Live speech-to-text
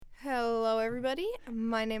everybody.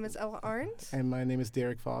 My name is Ella Arns. And my name is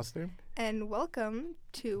Derek Foster. And welcome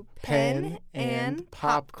to Pen and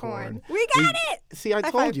Popcorn. We got it! See, I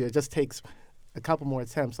High told five. you, it just takes a couple more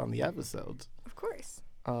attempts on the episodes. Of course.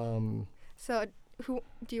 Um, So, who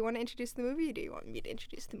do you want to introduce the movie, or do you want me to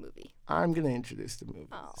introduce the movie? I'm going to introduce the movie.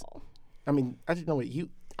 Oh. I mean, actually, no, wait.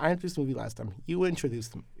 I introduced the movie last time. You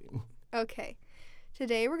introduced the movie. Okay.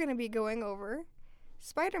 Today we're going to be going over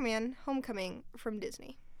Spider-Man Homecoming from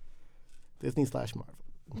Disney. Disney/Marvel.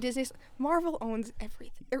 Marvel owns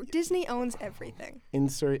everything. Disney owns everything.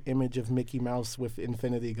 Insert image of Mickey Mouse with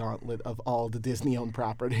Infinity Gauntlet of all the Disney-owned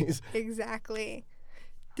properties. Exactly.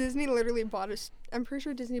 Disney literally I'm pretty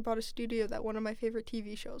sure Disney bought a studio that one of my favorite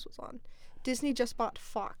TV shows was on. Disney just bought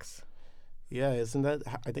Fox. Yeah, isn't that?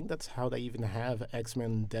 I think that's how they even have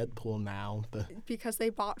X-Men Deadpool now. Because they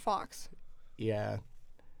bought Fox. Yeah.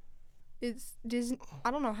 It's Disney. I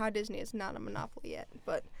don't know how Disney is not a monopoly yet,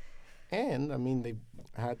 but. And, I mean, they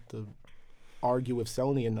had to argue with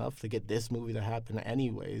Sony enough to get this movie to happen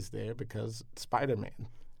anyways there because Spider-Man.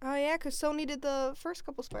 Oh, yeah, because Sony did the first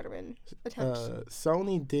couple Spider-Man attempts.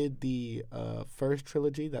 Sony did the first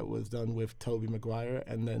trilogy that was done with Tobey Maguire,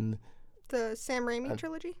 and then... The Sam Raimi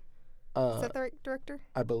trilogy? Is that the right director?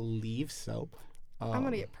 I believe so. I'm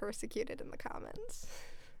going to get persecuted in the comments.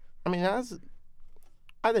 I mean,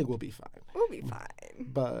 I think we'll be fine. We'll be fine.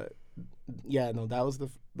 But, yeah, no, that was the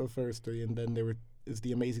first three, and then is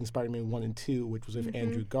the Amazing Spider-Man 1 and 2, which was with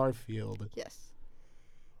Andrew Garfield. Yes.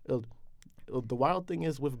 The wild thing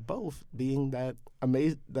is with both being that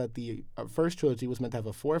the first trilogy was meant to have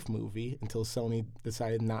a fourth movie until Sony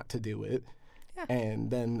decided not to do it. Yeah. And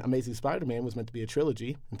then Amazing Spider-Man was meant to be a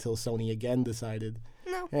trilogy until Sony again decided,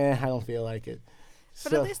 no, I don't feel like it.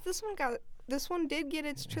 But at least this one did get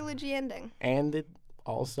its trilogy ending. And it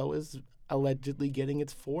also is allegedly getting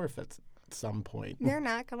its fourth at some point. They're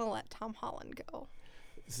not going to let Tom Holland go.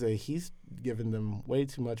 So he's given them way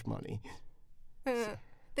too much money.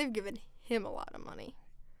 They've given him a lot of money.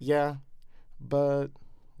 Yeah, but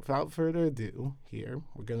without further ado, here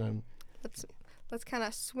we're gonna let's kind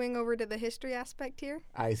of swing over to the history aspect here.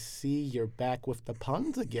 I see you're back with the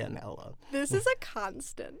puns again, Ella. This is a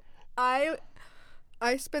constant. I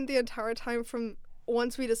spent the entire time from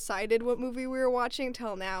once we decided what movie we were watching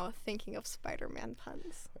till now thinking of Spider-Man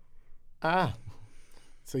puns.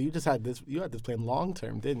 So you had this plan long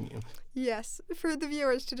term, didn't you? Yes. For the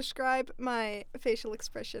viewers, to describe my facial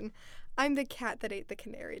expression, I'm the cat that ate the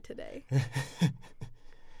canary today.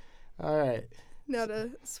 All right. Now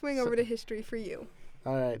to swing over to history for you.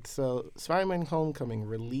 All right. So Spider-Man Homecoming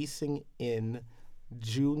releasing in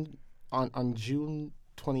June on June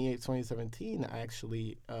 28, 2017,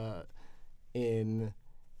 actually, in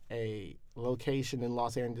a location in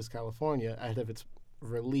Los Angeles, California, ahead of its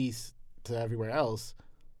release to everywhere else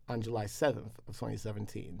on July 7th of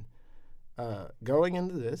 2017. Going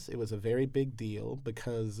into this, it was a very big deal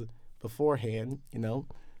because beforehand,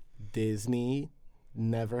 Disney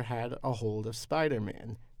never had a hold of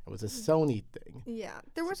Spider-Man. It was a Sony thing. Yeah,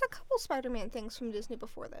 there was a couple Spider-Man things from Disney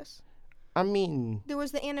before this. I mean... There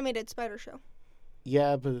was the animated Spider Show.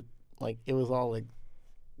 Yeah, but, it was all,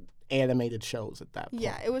 animated shows at that point.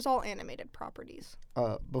 Yeah, it was all animated properties.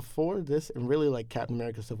 Before this, and really, Captain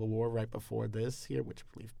America Civil War right before this here, which I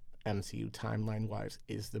believe MCU timeline-wise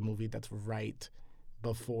is the movie that's right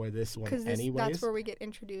before this one anyways. Because that's where we get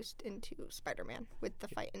introduced into Spider-Man with the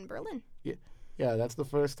fight in Berlin. Yeah, that's the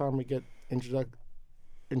first time we get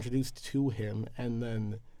introduced to him, and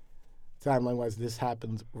then timeline-wise, this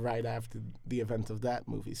happens right after the events of that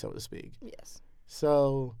movie, so to speak. Yes.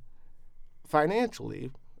 So,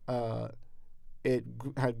 financially, it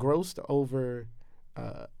had grossed over,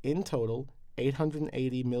 in total,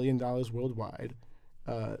 $880 million worldwide,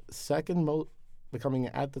 becoming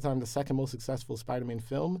at the time the second most successful Spider-Man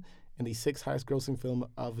film and the sixth highest grossing film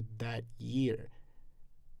of that year.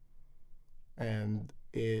 And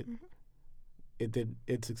it's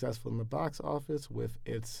successful in the box office with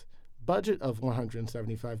its budget of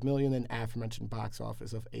 $175 million and aforementioned box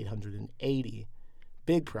office of $880.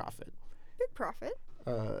 Big profit. Big profit.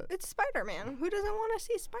 It's Spider-Man. Who doesn't want to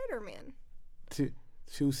see Spider-Man?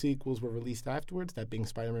 Two sequels were released afterwards, that being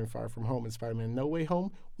Spider-Man Far From Home and Spider-Man No Way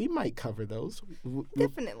Home. We might cover those.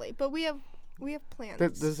 Definitely, but we have plans.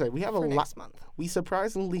 We have for a lot. Next month. We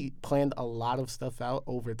surprisingly planned a lot of stuff out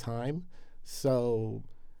over time, so.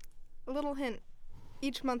 A little hint: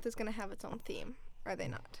 each month is going to have its own theme. Are they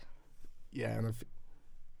not? Yeah, and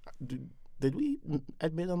did we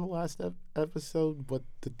admit on the last episode what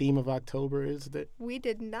the theme of October is? We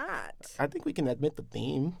did not. I think we can admit the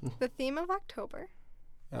theme. The theme of October.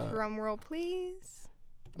 Drum roll, please.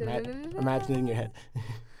 Imagine it in your head.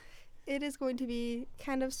 it is going to be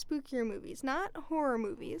kind of spookier movies, not horror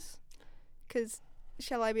movies. Because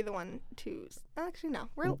shall I be the one to... Actually, no.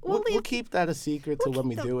 We'll keep that a secret till when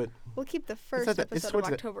we do it. We'll keep the first episode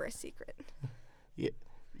of October a secret.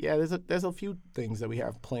 Yeah, there's a few things that we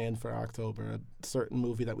have planned for October. A certain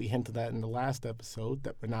movie that we hinted at in the last episode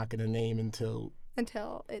that we're not going to name until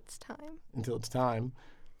it's time. Until it's time,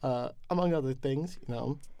 among other things,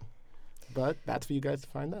 But that's for you guys to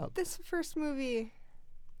find out. This first movie,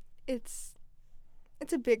 it's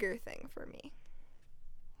a bigger thing for me.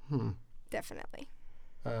 Definitely.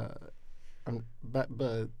 But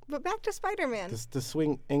back to Spider-Man. To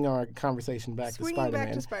swing our conversation back to Spider-Man. Swinging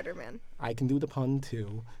back to Spider-Man. I can do the pun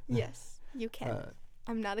too. Yes, you can.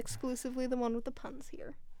 I'm not exclusively the one with the puns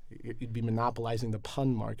here. You'd be monopolizing the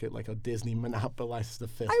pun market like how Disney monopolizes the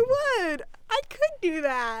film. I would. I could do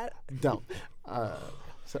that. Don't.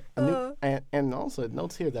 And also it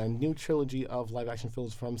notes here that a new trilogy of live-action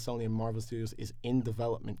films from Sony and Marvel Studios is in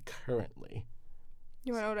development currently.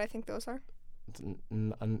 You want to know what I think those are? It's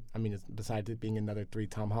besides it being another 3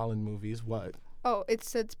 Tom Holland movies, what? Oh, it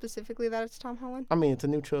said specifically that it's Tom Holland? It's a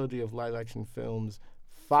new trilogy of live-action films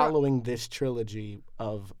following this trilogy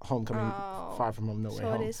of Homecoming, Far From Home, No Way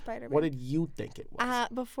Home. So it is Spider-Man. What did you think it was?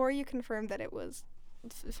 Before you confirmed that it was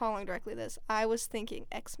following directly this, I was thinking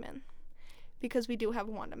X-Men. Because we do have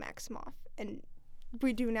Wanda Maximoff, and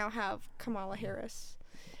we do now have Kamala Harris,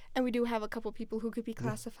 and we do have a couple people who could be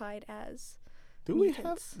classified as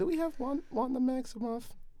mutants. Do we have Wanda Maximoff?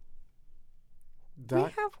 We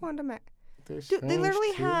have Wanda They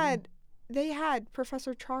literally had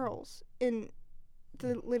Professor Charles in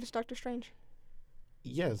the latest Doctor Strange.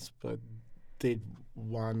 Yes, but did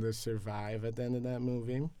Wanda survive at the end of that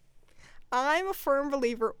movie? I'm a firm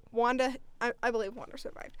believer I believe Wanda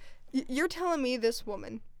survived. You're telling me this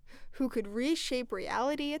woman who could reshape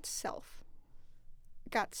reality itself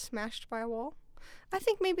got smashed by a wall? I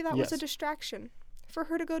think maybe that was a distraction for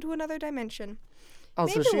her to go to another dimension. Oh,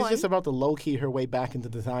 maybe so she's just about to low-key her way back into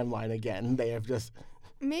the timeline again. They have just...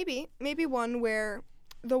 Maybe one where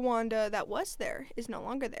the Wanda that was there is no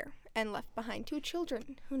longer there and left behind 2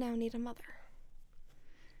 children who now need a mother.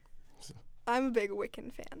 I'm a big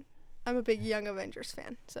Wiccan fan. I'm a big Young Avengers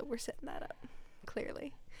fan, so we're setting that up,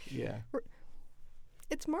 clearly. Yeah.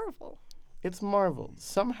 It's Marvel. It's Marvel.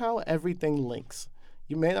 Somehow everything links.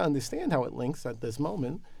 You may not understand how it links at this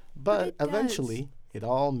moment, but eventually it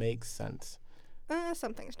all makes sense.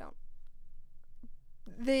 Some things don't.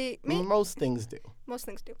 Most things do. Most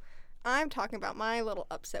things do. I'm talking about my little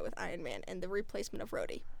upset with Iron Man and the replacement of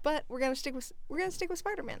Rhodey. But we're gonna stick with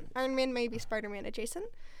Spider-Man. Iron Man may be Spider-Man adjacent.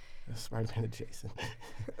 Spider-Man adjacent.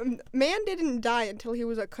 Man didn't die until he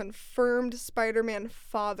was a confirmed Spider-Man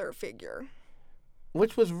father figure.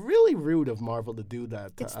 Which was really rude of Marvel to do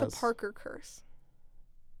that to us. It's the Parker curse.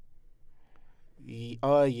 He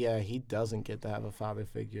doesn't get to have a father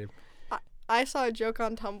figure. I saw a joke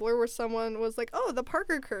on Tumblr where someone was like, "Oh, the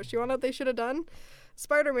Parker curse. You want to know what they should have done?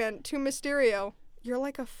 Spider-Man to Mysterio. You're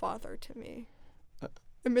like a father to me."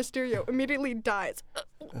 And Mysterio immediately dies.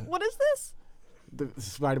 What is this? The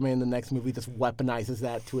Spider-Man in the next movie just weaponizes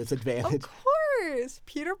that to its advantage. Of course.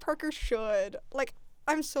 Peter Parker should.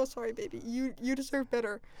 I'm so sorry, baby. You deserve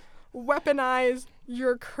better. Weaponize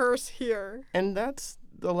your curse here. And that's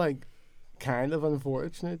the, kind of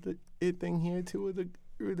unfortunate thing here to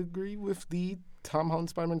a degree with the Tom Holland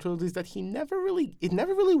Spider-Man trilogy is that it never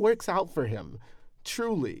really works out for him.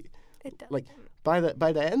 Truly. It does. By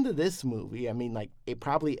the end of this movie, it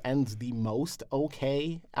probably ends the most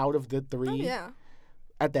okay out of the 3. Oh, yeah.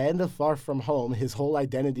 At the end of Far From Home, his whole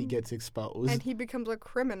identity gets exposed. And he becomes a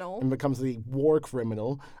criminal. And becomes the war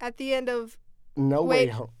criminal. At the end of No Way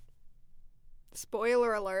Home.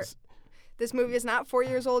 Spoiler alert. This movie is not 4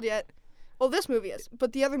 years old yet. Well, this movie is,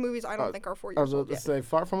 but the other movies I don't think are 4 years old yet. Say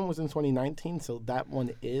Far From Home was in 2019, so that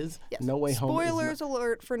one is. Yes. No Way Home. Spoilers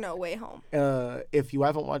alert for No Way Home. If you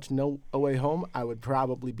haven't watched No Way Home, I would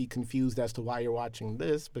probably be confused as to why you're watching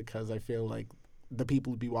this, because I feel like the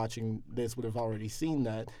people who'd be watching this would have already seen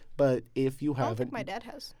that. But if you haven't... I don't think my dad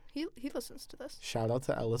has. He listens to this. Shout out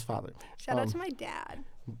to Ella's father. Shout out to my dad.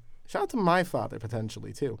 Shout out to my father,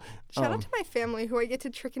 potentially, too. Shout out to my family, who I get to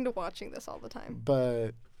trick into watching this all the time.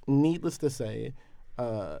 But needless to say,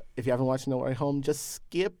 if you haven't watched No Way Home, just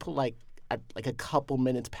skip, a couple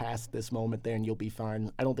minutes past this moment there, and you'll be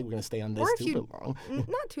fine. I don't think we're going to stay on this too long.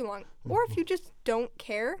 Not too long. Or if you just don't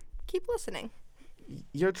care, keep listening.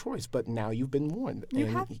 Your choice, but now you've been warned. You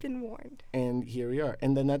have been warned. And here we are.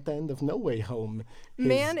 And then at the end of No Way Home...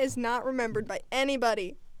 Man is not remembered by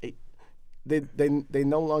anybody. They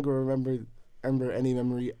no longer remember any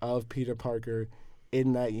memory of Peter Parker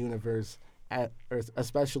in that universe.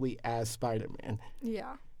 especially as Spider-Man.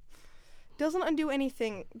 Yeah. Doesn't undo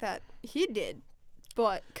anything that he did,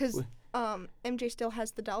 but because MJ still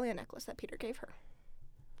has the Dahlia necklace that Peter gave her.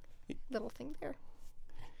 Little thing there.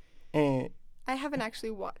 And I haven't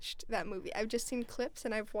actually watched that movie. I've just seen clips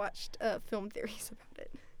and I've watched film theories about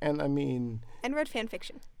it. And I mean, and read fan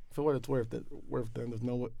fiction. For what it's worth, there's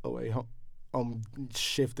no way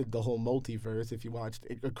shifted the whole multiverse. If you watched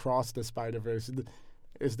it across the Spider-Verse,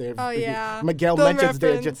 is there? Oh yeah, Miguel the mentions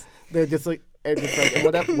reference. they're just like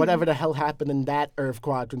whatever the hell happened in that Earth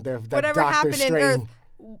quadrant there. That Whatever Doctor happened Strange. in Earth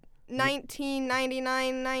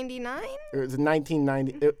 1999. It was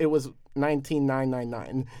 1990. It was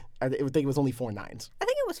 19999. I think it was only 4 nines. I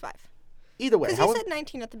think it was 5. Either way, because he said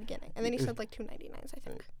 19 at the beginning, and then he said like 2 99s, I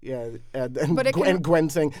think. Yeah, and Gwen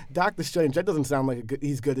saying, Doctor Strange, that doesn't sound like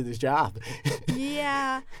he's good at his job.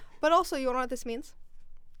 Yeah, but also, you know what this means?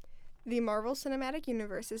 The Marvel Cinematic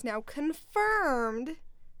Universe is now confirmed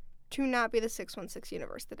to not be the 616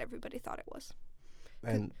 universe that everybody thought it was.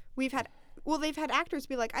 And they've had actors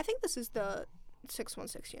be like, I think this is the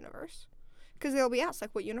 616 universe. Because they'll be asked, like,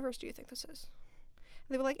 what universe do you think this is?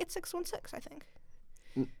 And they were like, it's 616, I think.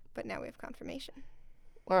 But now we have confirmation.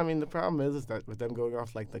 Well, I mean, the problem is that with them going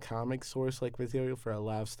off, like, the comic source, like, material for a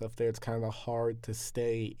lot of stuff there, it's kind of hard to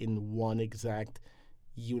stay in one exact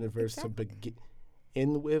universe to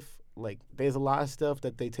begin with. Like, there's a lot of stuff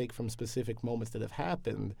that they take from specific moments that have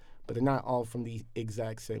happened, but they're not all from the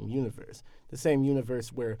exact same universe. The same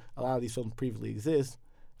universe where a lot of these films previously exist.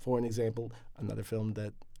 For an example, another film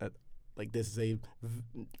that like, this is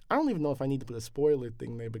I don't even know if I need to put a spoiler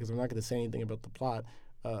thing there because I'm not going to say anything about the plot.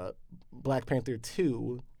 Black Panther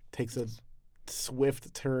 2 takes a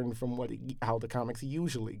swift turn from how the comics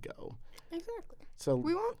usually go. Exactly. So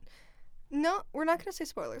we won't. No, we're not going to say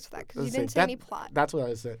spoilers for that because you didn't say any plot. That's what I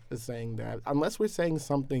was saying. That unless we're saying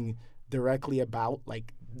something directly about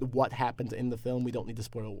like what happens in the film, we don't need to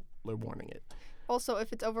spoiler warning it. Also,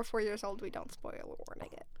 if it's over 4 years old, we don't spoiler warning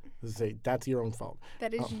it. That's your own fault.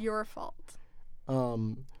 That is your fault.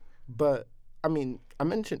 But I mean, I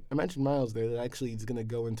mentioned Miles there that actually is going to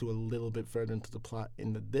go into a little bit further into the plot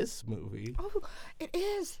in this movie. Oh, it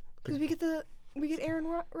is because we get Aaron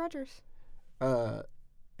Rodgers.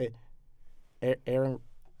 Aaron,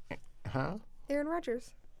 huh? Aaron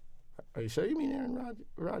Rodgers. Are you sure you mean Aaron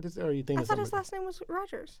Rodgers? Or are you thinking? I thought his last name was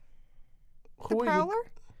Rodgers. Who the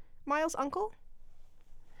Prowler, Miles' uncle.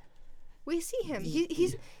 We see him.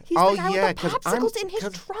 He's the guy with the popsicles in his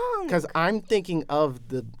trunk. Because I'm thinking of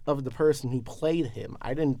the person who played him.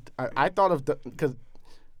 I thought of because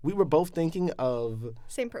we were both thinking of the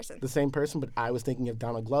same person, but I was thinking of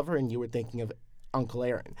Donald Glover, and you were thinking of Uncle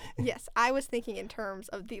Aaron. Yes, I was thinking in terms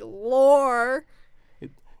of the lore.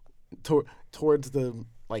 Towards the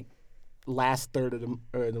like last third of the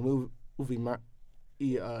movie, not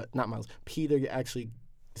Miles. Peter actually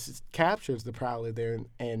captures the Prowler there,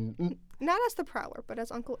 and not as the Prowler, but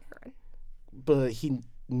as Uncle Aaron. But he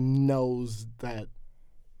knows that.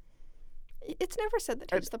 It's never said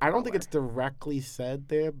that he's the Prowler. I don't think it's directly said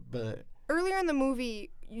there, but earlier in the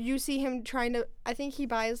movie, you see him trying to. I think he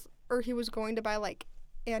buys, or he was going to buy like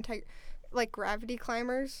gravity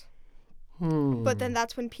climbers. But then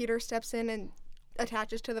that's when Peter steps in and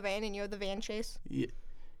attaches to the van, and you have the van chase.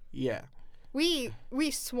 Yeah. We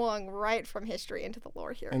swung right from history into the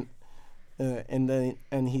lore here. And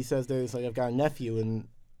then he says there's like I've got a nephew and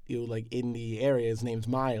like in the area his name's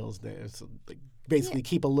Miles there. So like basically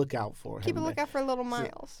keep a lookout for him. Keep a lookout for little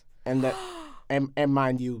Miles. And that and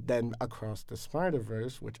mind you, then across the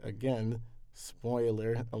Spider-Verse, which again,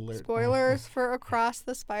 spoiler alert. Spoilers for Across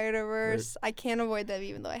the Spider-Verse. I can't avoid them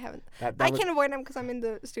even though I haven't. I can't avoid them because I'm in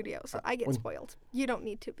the studio, so I get spoiled. You don't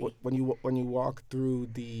need to be. When you walk through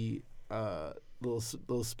the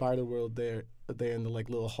little spider world there in the like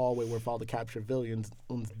little hallway where all the captured villains,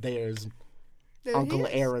 there's Uncle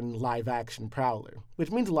Aaron live action Prowler, which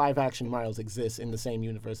means live action Miles exists in the same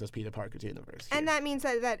universe as Peter Parker's universe. And that means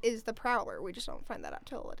that is the Prowler. We just don't find that out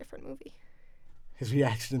till a different movie. His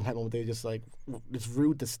reaction in that moment, they're just like, it's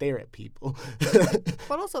rude to stare at people.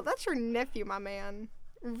 But also, that's your nephew, my man.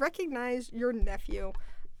 Recognize your nephew.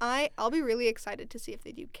 I'll be really excited to see if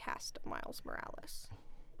they do cast Miles Morales.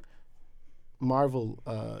 Marvel,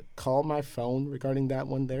 call my phone regarding that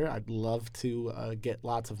one there. I'd love to get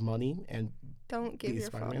lots of money and don't give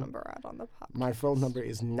your phone number out on the podcast. My phone number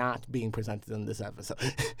is not being presented in this episode.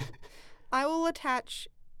 I will attach.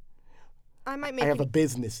 I have a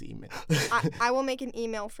business email. I will make an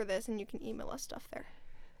email for this, and you can email us stuff there.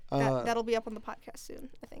 That'll be up on the podcast soon,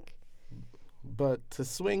 I think. But to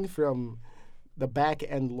swing from the back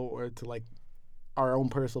end lore to like our own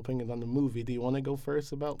personal opinions on the movie, do you want to go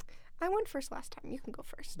first about? I went first last time. You can go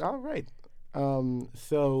first. All right.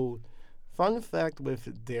 So, fun fact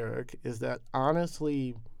with Derek is that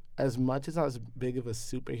honestly, as much as I was big of a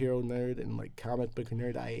superhero nerd and like comic book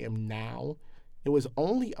nerd I am now, it was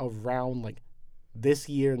only around like this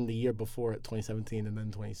year and the year before it, 2017 and then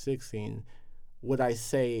 2016, would I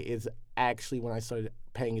say is actually when I started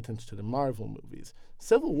paying attention to the Marvel movies.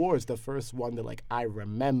 Civil War is the first one that like I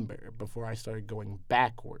remember before I started going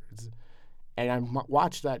backwards. And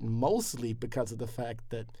watched that mostly because of the fact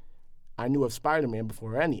that I knew of Spider-Man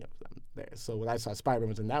before any of them there. So when I saw Spider-Man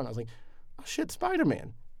was in that, I was like, oh shit,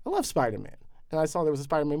 Spider-Man. I love Spider-Man. And I saw there was a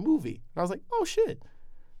Spider-Man movie. And I was like, oh shit,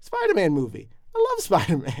 Spider-Man movie. I love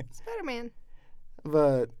Spider-Man. Spider-Man.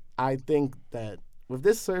 But I think that with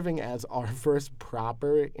this serving as our first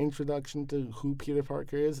proper introduction to who Peter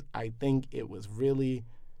Parker is, I think it was really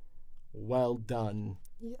well done.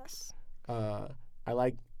 Yes. I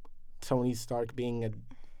like Tony Stark being an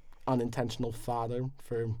unintentional father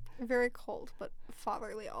for Very cold, but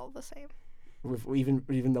fatherly all the same. with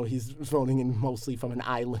even though he's phoning in mostly from an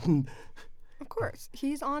island. Of course.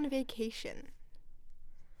 He's on vacation.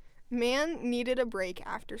 Man needed a break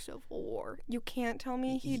after Civil War. You can't tell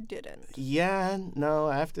me he didn't. Yeah, no,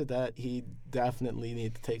 after that he definitely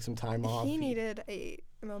needed to take some time off. He needed a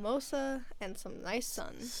mimosa and some nice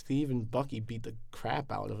sun. Steve and Bucky beat the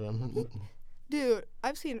crap out of him. Dude,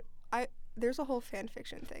 there's a whole fan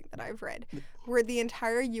fiction thing that I've read where the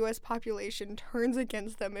entire U.S. population turns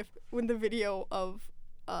against them when the video of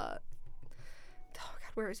oh god,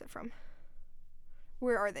 where is it from?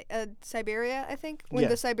 Where are they? Siberia, I think. When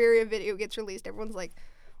the Siberia video gets released, everyone's like,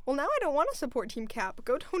 well, now I don't want to support Team Cap.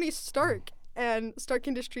 Go Tony Stark. And Stark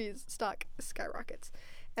Industries stock skyrockets.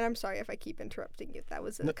 And I'm sorry if I keep interrupting you. That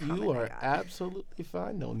was a comment You are I got. absolutely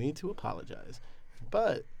fine. No need to apologize.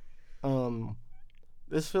 But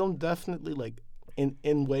this film definitely, like,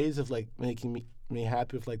 in ways of, like, making me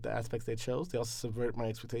happy with, like, the aspects they chose, they also subvert my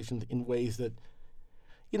expectations in ways that,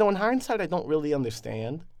 you know, in hindsight, I don't really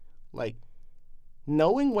understand. Like,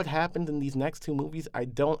 knowing what happened in these next two movies, I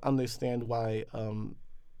don't understand why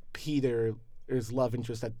Peter's love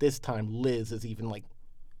interest at this time, Liz, is even, like...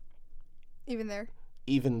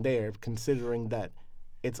 Even there, considering that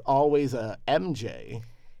it's always a MJ,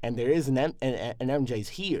 and there is an MJ's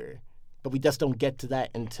here, but we just don't get to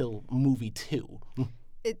that until movie 2.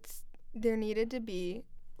 There needed to be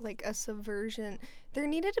like a subversion. There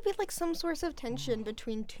needed to be like some source of tension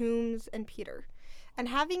between Toombs and Peter. And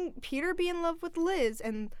having Peter be in love with Liz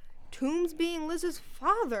and Toombs being Liz's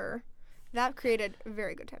father, that created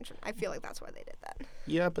very good tension. I feel like that's why they did that.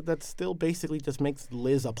 Yeah, but that still basically just makes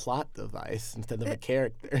Liz a plot device instead of a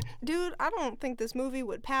character. Dude, I don't think this movie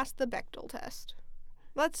would pass the Bechdel test.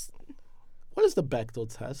 What is the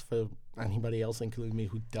Bechdel test for anybody else, including me,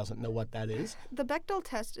 who doesn't know what that is? The Bechdel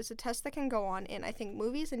test is a test that can go on in, I think,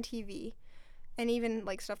 movies and TV, and even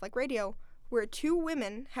like stuff like radio, where two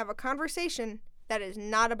women have a conversation that is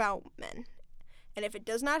not about men. And if it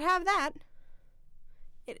does not have that,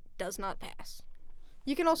 it does not pass.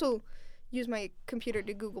 You can also use my computer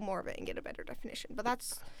to Google more of it and get a better definition. But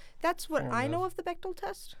that's what I know of the Bechdel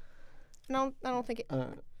test. And I don't think it...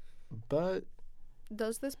 But...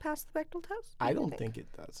 Does this pass the Bechdel test? I don't think it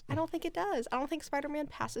does. I don't think it does. I don't think Spider-Man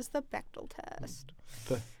passes the Bechdel test.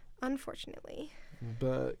 Unfortunately.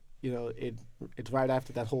 But, you know, it's right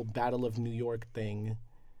after that whole Battle of New York thing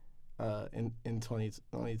in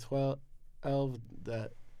 2012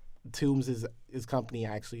 that Toombs' his company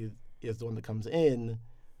actually is the one that comes in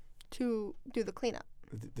to do the cleanup.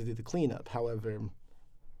 To do the cleanup. However,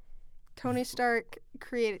 Tony Stark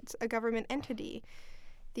creates a government entity,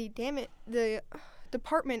 the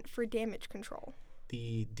Department for Damage Control.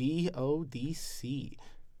 The DODC.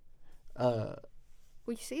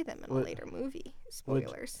 We see them in a later movie.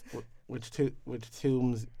 Spoilers. Which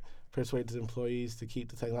Toombs persuades his employees to keep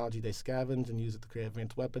the technology they scavenge and use it to create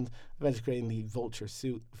advanced weapons, eventually creating the Vulture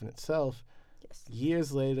suit within itself. Yes.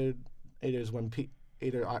 Years later is when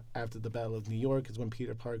after the Battle of New York, is when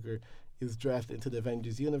Peter Parker is drafted into the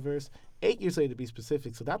Avengers universe. 8 years later, to be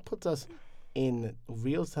specific. So that puts us in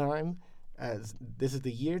real time, as this is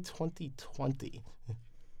the year 2020.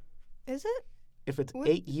 Is it? If it's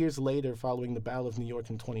 8 years later following the Battle of New York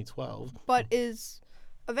in 2012. But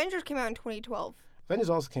Avengers came out in 2012. Avengers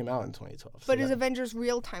also came out in 2012. But is Avengers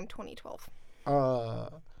real time 2012? I'm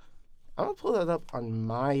going to pull that up on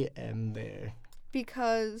my end there.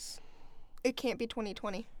 Because it can't be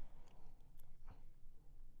 2020.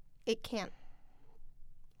 It can't.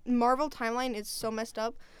 Marvel timeline is so messed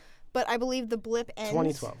up, but I believe the blip ends.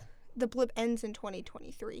 2012. The blip ends in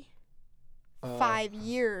 2023. 5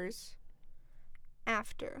 years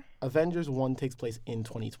after. Avengers 1 takes place in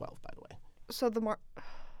 2012, by the way. So the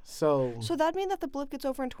So So that means that the blip gets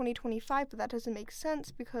over in 2025, but that doesn't make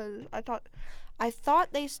sense because I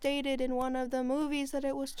thought they stated in one of the movies that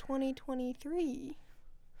it was 2023.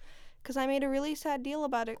 Because I made a really sad deal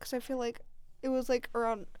about it because I feel like it was like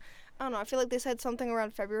around, I don't know, I feel like they said something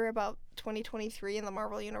around February about 2023 in the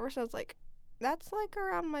Marvel Universe. I was like, that's like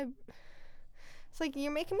around my, it's like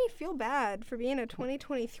you're making me feel bad for being a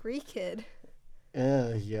 2023 kid.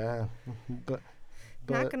 yeah. But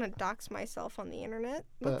Not gonna dox myself on the internet.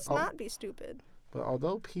 Let's not be stupid. But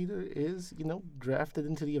although Peter is, drafted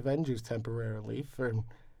into the Avengers temporarily for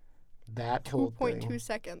that whole thing. 2.2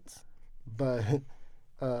 seconds. But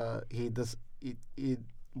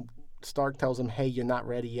Stark tells him, hey, you're not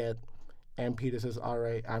ready yet. And Peter says, all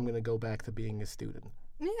right, I'm going to go back to being a student.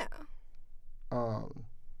 Yeah.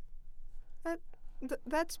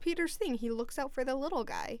 That's Peter's thing. He looks out for the little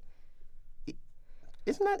guy.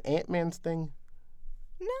 Isn't that Ant-Man's thing?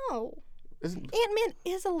 No. Ant-Man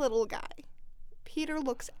is a little guy. Peter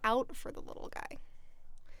looks out for the little guy.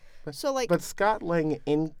 But Scott Lang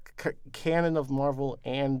in canon of Marvel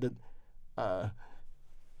and the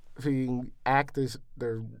actors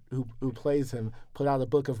who plays him put out a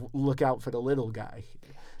book of Look Out for the Little Guy.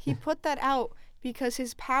 He put that out because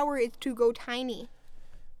his power is to go tiny.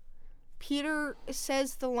 Peter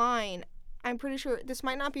says the line, I'm pretty sure, this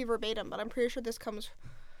might not be verbatim, but I'm pretty sure this comes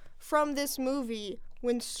from this movie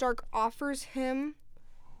when Stark offers him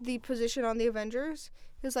the position on the Avengers.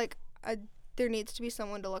 He's like, there needs to be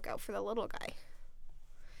someone to look out for the little guy.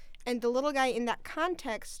 And the little guy in that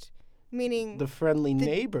context, meaning... The friendly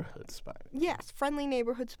neighborhood Spider-Man. Yes, friendly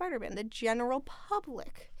neighborhood Spider-Man, the general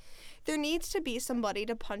public. There needs to be somebody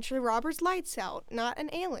to punch the robber's lights out, not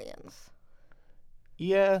an alien's.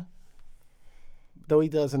 Yeah. Though he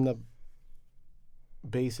does end up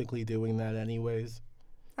basically doing that anyways.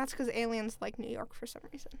 That's because aliens like New York for some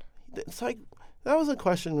reason. It's like, that was a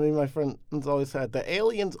question me and my friends always had. The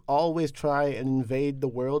aliens always try and invade the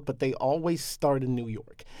world, but they always start in New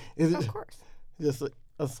York. Of course. Just like,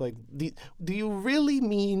 it's like, do you really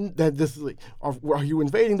mean that this is like, are you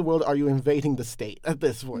invading the world? Or are you invading the state at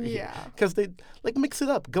this point? Yeah. Because they, mix it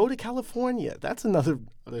up. Go to California. That's another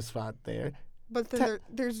spot there. But then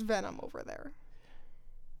there's Venom over there.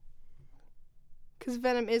 Because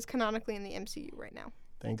Venom is canonically in the MCU right now.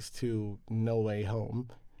 Thanks to No Way Home.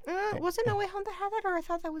 Was it No Way Home that had that, or I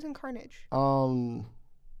thought that was in Carnage?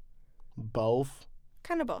 Both.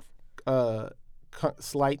 Kind of both.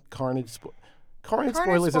 Slight Carnage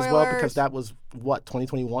spoilers as well, because that was,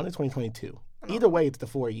 2021 or 2022? Either way, it's the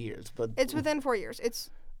 4 years. But it's within 4 years.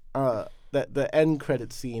 It's... the end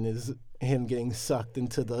credit scene is him getting sucked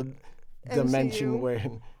into the dimension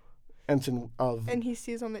MCU. And he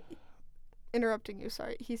sees on the... Interrupting you,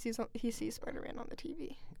 sorry. He sees Spider-Man on the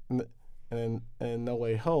TV. And No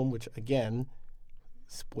Way Home, which again,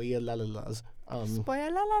 spoiler-la-la-las.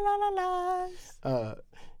 Spoiler-la-la-la-las.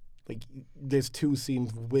 There's 2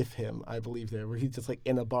 scenes with him, I believe, there, where he's just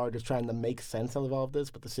in a bar just trying to make sense out of all of this,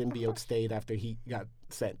 but the symbiote stayed after he got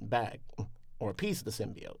sent back, or a piece of the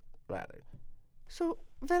symbiote, rather. So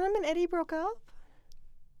Venom and Eddie broke up?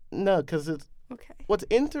 No, because it's... Okay. What's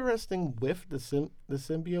interesting with the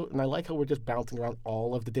symbiote, and I like how we're just bouncing around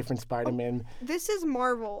all of the different Spider-Man. This is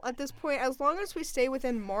Marvel. At this point, as long as we stay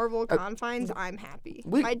within Marvel confines, I'm happy.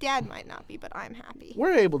 My dad might not be, but I'm happy.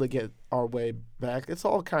 We're able to get our way back. It's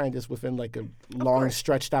all kind of just within a long,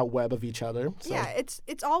 stretched out web of each other. So. Yeah, it's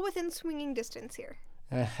all within swinging distance here.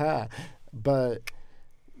 Aha. But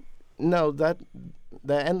no, the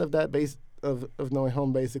end of that of No Way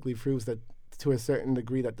Home basically proves that, to a certain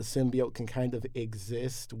degree, that the symbiote can kind of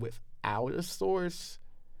exist without a source.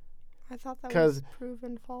 I thought that was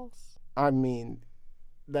proven false. I mean,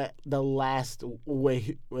 that the last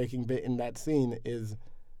waking bit in that scene is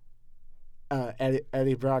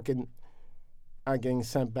Eddie Brock getting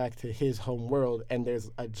sent back to his home world, and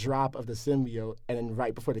there's a drop of the symbiote, and then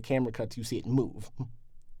right before the camera cuts, you see it move.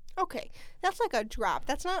 Okay, that's like a drop.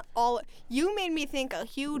 That's not all. You made me think a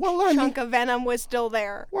huge chunk of Venom was still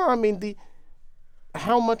there. Well, I mean,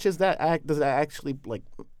 how much does that actually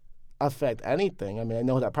affect anything? I mean, I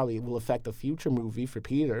know that probably will affect a future movie for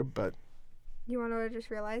Peter, but... You want to know what I just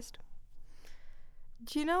realized?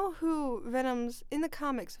 Do you know who in the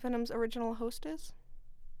comics, Venom's original host is?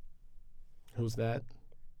 Who's that?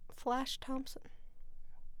 Flash Thompson.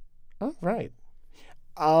 Oh, right.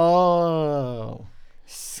 Oh.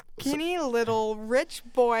 Skinny little rich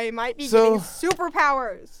boy might be getting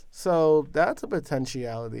superpowers. So that's a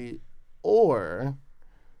potentiality. Or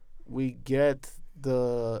we get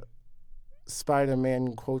the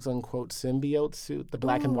Spider-Man quote-unquote symbiote suit, the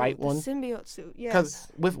black and white the one. symbiote suit,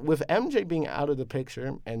 Because yes. with MJ being out of the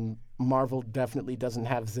picture, and Marvel definitely doesn't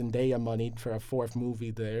have Zendaya money for a fourth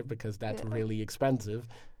movie there because that's Yeah. really expensive.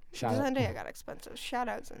 Shout out, Zendaya got expensive. Shout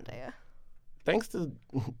out Zendaya. thanks to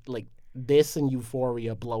like this and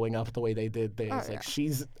Euphoria blowing up the way they did there. Oh, It's like yeah.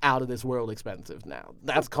 she's out of this world expensive now.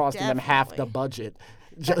 That's costing them half the Definitely. budget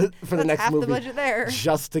for the That's next half movie the budget there.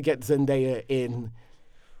 just to get Zendaya in.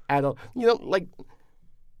 Like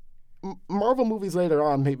Marvel movies later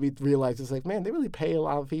on made me realize it's like, man, they really pay a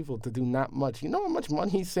lot of people to do not much. You know how much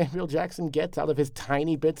money Samuel Jackson gets out of his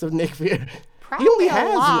tiny bits of Nick Fury? Probably a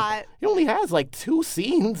lot. He only has like 2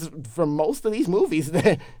 scenes from most of these movies.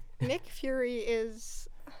 Nick Fury is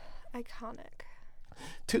iconic.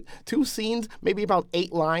 Two scenes, maybe about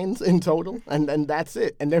 8 lines in total, and that's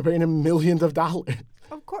it. And they're paying him millions of dollars.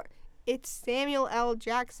 Of course. It's Samuel L.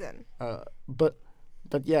 Jackson. But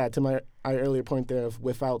yeah, to my earlier point there of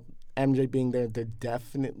without MJ being there, they're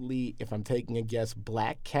definitely, if I'm taking a guess,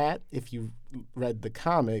 Black Cat. If you read the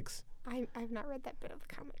comics, I've not read that bit of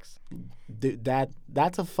the comics.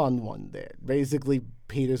 that's a fun one there. Basically,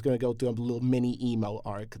 Peter's gonna go through a little mini emo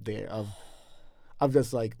arc there of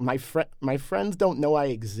just like my friends don't know I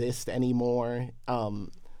exist anymore.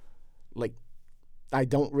 Like I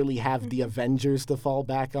don't really have the Avengers to fall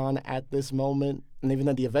back on at this moment, and even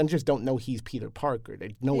though the Avengers don't know he's Peter Parker,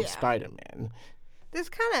 they know it's Yeah. Spider-Man. This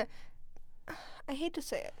kind of, I hate to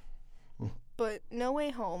say it, but No Way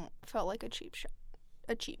Home felt like a cheap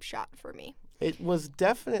shot for me. It was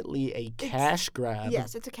definitely a cash grab.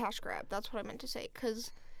 Yes, it's a cash grab. That's what I meant to say.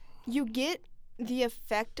 Because you get the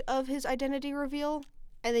effect of his identity reveal,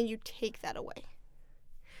 and then you take that away.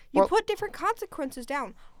 You Well- put different consequences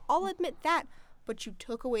down. I'll admit that. But you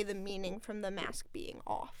took away the meaning from the mask being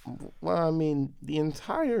off. Well, I mean, the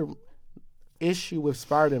entire issue with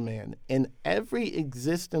Spider-Man and every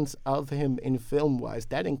existence of him in film-wise,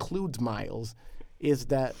 that includes Miles, is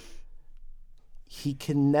that he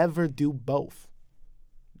can never do both.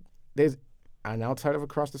 There's an outside of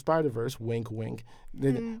Across the Spider-Verse, wink, wink,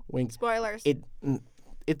 wink. Spoilers.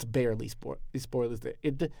 It's barely spoilers there.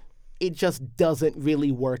 It just doesn't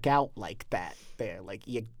really work out like that there. Like,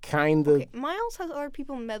 you kind of... Okay, Miles has other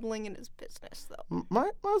people meddling in his business, though.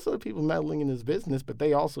 Most of the people meddling in his business, but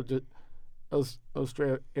they also just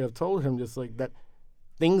straight have told him just like that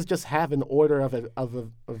things just have an order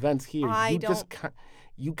of events here.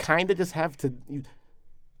 You kind of just have to...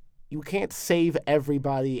 You can't save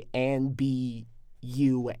everybody and be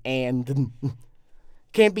you and...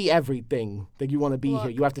 Can't be everything that you want to be here.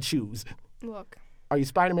 You have to choose. Look. Are you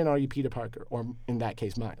Spider-Man or are you Peter Parker? Or, in that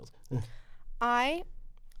case, Miles?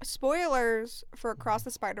 Spoilers for Across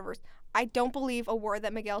the Spider-Verse, I don't believe a word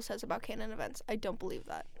that Miguel says about canon events. I don't believe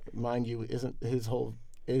that. Mind you, isn't his whole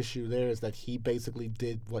issue there is that he basically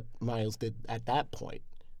did what Miles did at that point.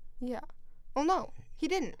 Yeah. Well, no, he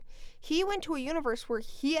didn't. He went to a universe where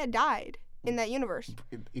he had died in that universe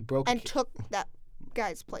He broke and took that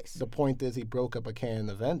guy's place. The point is he broke up a canon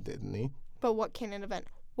event, didn't he? But what canon event?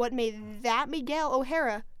 What made that Miguel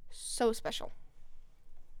O'Hara so special?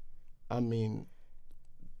 I mean,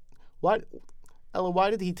 Ella, why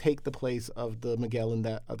did he take the place of the Miguel in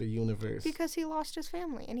that other universe? Because he lost his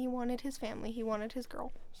family, and he wanted his family. He wanted his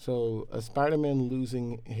girl. So a Spider-Man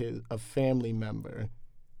losing a family member.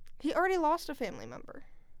 He already lost a family member.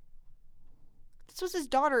 This was his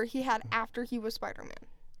daughter he had after he was Spider-Man.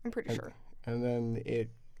 I'm pretty sure. And then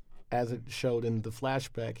as it showed in the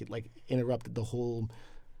flashback, it like interrupted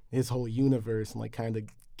his whole universe and like kind of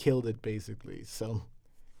killed it basically. So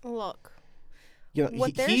look, you know,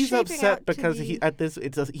 he's upset because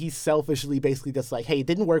he's selfishly basically just like, hey, it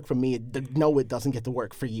didn't work for me. No, it doesn't get to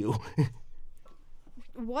work for you.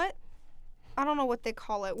 What? I don't know what they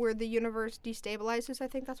call it, where the universe destabilizes. I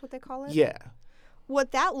think that's what they call it. Yeah.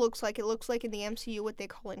 What that looks like, it looks like in the MCU what they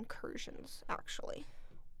call incursions, actually.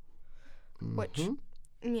 Mm-hmm. Which,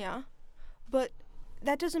 yeah. But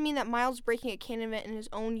that doesn't mean that Miles breaking a canon event in his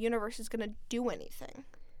own universe is going to do anything.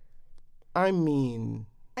 I mean,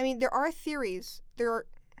 there are theories.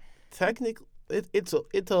 Technically, it's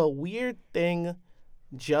a weird thing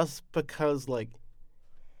just because, like,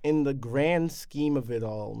 in the grand scheme of it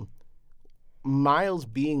all, Miles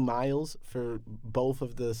being Miles for both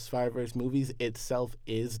of the Spider-Verse movies itself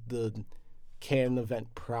is the canon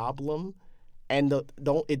event problem, and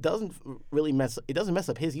it doesn't mess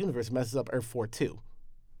up his universe. It messes up Earth 4 too.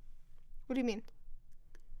 What do you mean?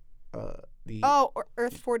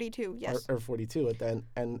 Earth 42. Yes. Earth 42 at the end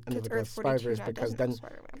and Earth 42 Spider-Verse now because doesn't have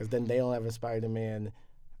Spider-Man. then they don't have a Spider-Man.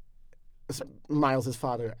 Miles'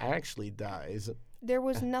 father actually dies. There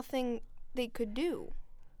was nothing they could do.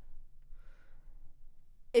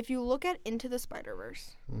 if you look at Into the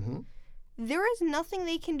Spider-Verse, Mm-hmm. there is nothing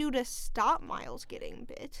they can do to stop Miles getting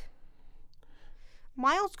bit.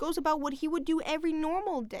 Miles goes about what he would do every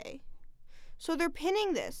normal day. So they're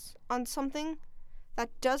pinning this on something that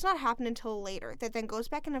does not happen until later, that then goes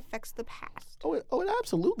back and affects the past. It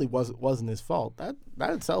absolutely wasn't his fault. That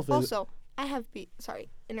itself is... Also, I have beef. Sorry,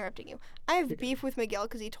 interrupting you. I have beef with Miguel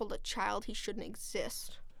because he told a child he shouldn't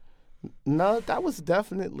exist. No, that was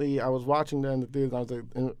definitely... I was watching that in the theater, and I was like...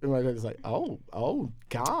 In my head, it's like, oh,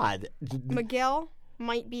 God. Miguel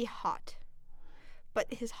might be hot,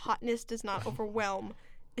 but his hotness does not overwhelm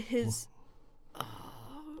his...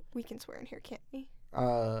 we can swear in here, can't we?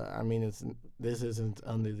 I mean, this isn't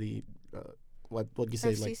under the... what you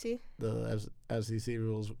say, FCC? Like the FCC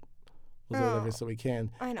rules, whatever, so we can.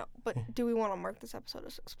 I know, but do we want to mark this episode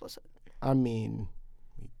as explicit? I mean,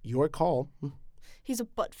 your call. He's a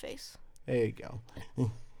butt face. There you go.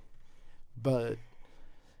 But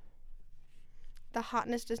the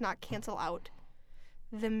hotness does not cancel out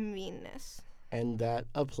the meanness. And that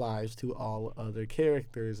applies to all other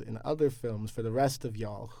characters in other films for the rest of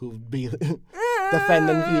y'all who be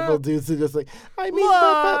defending people due to just like, I mean,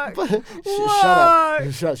 but shut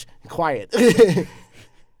up. Shush. Quiet.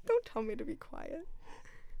 Don't tell me to be quiet.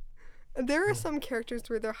 There are some characters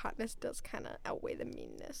where their hotness does kind of outweigh the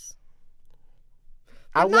meanness.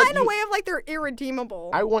 Not in a way of like they're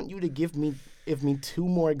irredeemable. I want you to give me two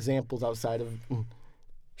more examples outside of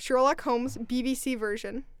Sherlock Holmes BBC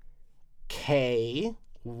version. K.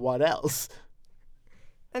 What else?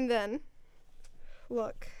 And then,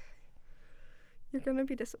 look, you're gonna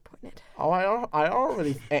be disappointed. Oh, I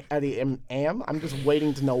already am. I'm just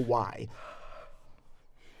waiting to know why.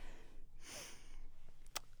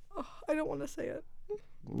 Oh, I don't want to say it.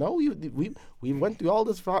 No, we went through all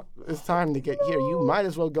this time to get here. You might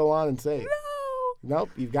as well go on and say it. No.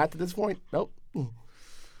 Nope, you've got to this point. Nope. Oh,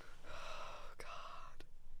 God.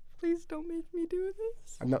 Please don't make me do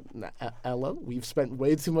this. No, Ella, we've spent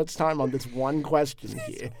way too much time on this one question Please here.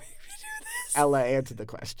 don't make me do this. Ella, answer the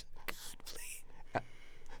question. God,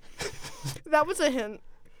 please. That was a hint.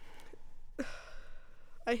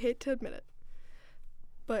 I hate to admit it,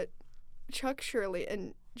 but Chuck Shirley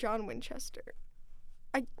and John Winchester.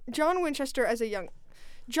 John Winchester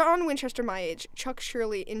my age, Chuck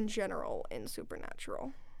Shirley in general in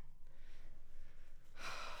Supernatural.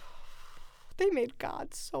 They made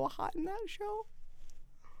God so hot in that show.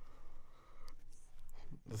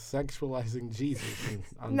 Sexualizing Jesus.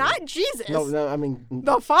 Not Jesus. No, I mean...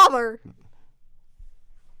 The Father.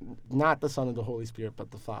 Not the Son of the Holy Spirit,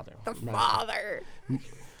 but the Father. The Father.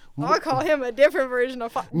 I'll call him a different version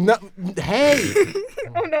of Father. No, hey!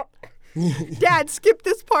 Oh, no. Dad, skip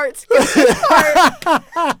this part. Skip this part.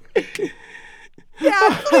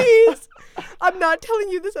 Dad, please. I'm not telling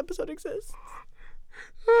you this episode exists.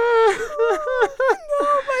 No,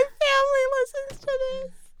 my family listens to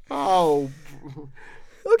this. Oh.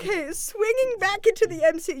 Okay, swinging back into the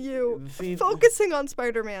MCU, focusing on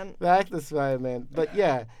Spider-Man. Back to Spider-Man. But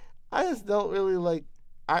yeah, I just don't really like...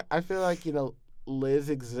 I feel like, Liz's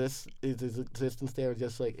existence there was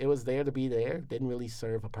just like, it was there to be there. Didn't really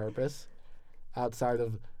serve a purpose outside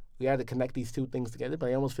of, we had to connect these two things together, but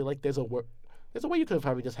I almost feel like there's a way you could have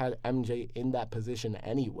probably just had MJ in that position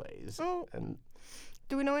anyways. Oh. And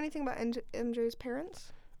do we know anything about MJ's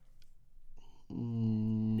parents?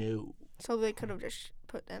 No. So they could have just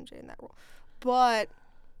put MJ in that role. But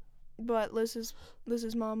Liz's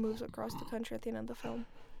mom moves across the country at the end of the film.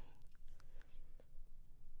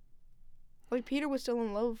 Like, Peter was still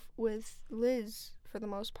in love with Liz for the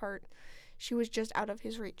most part. She was just out of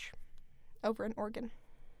his reach over in Oregon.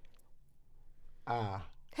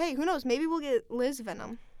 Hey, who knows? Maybe we'll get Liz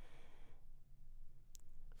Venom.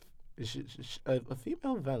 A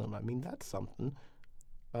female Venom, I mean, that's something.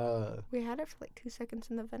 We had it for like 2 seconds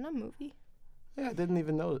in the Venom movie. Yeah, I didn't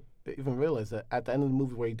even realize that at the end of the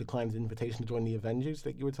movie where he declines the invitation to join the Avengers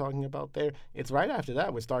that you were talking about there, it's right after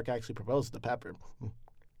that where Stark actually proposes to Pepper.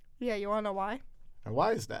 Yeah, you want to know why? And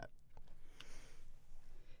why is that?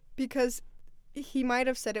 Because he might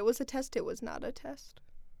have said it was a test. It was not a test.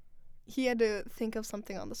 He had to think of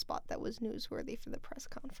something on the spot that was newsworthy for the press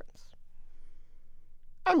conference.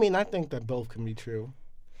 I mean, I think that both can be true.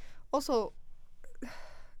 Also,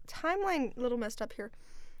 timeline a little messed up here.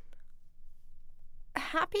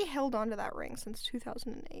 Happy held on to that ring since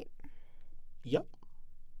 2008. Yep.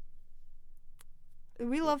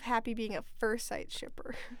 We love Happy being a first sight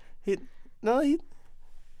shipper.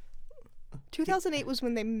 2008 was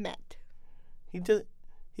when they met.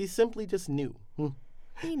 He simply just knew.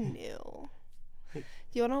 He knew.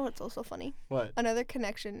 You wanna know what's also funny? What? Another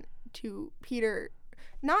connection to Peter,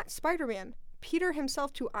 not Spider-Man, Peter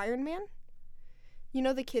himself to Iron Man. You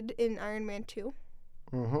know the kid in Iron Man 2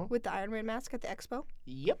 with the Iron Man mask at the expo?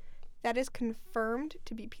 Yep. That is confirmed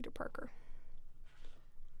to be Peter Parker.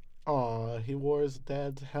 Aw, he wore his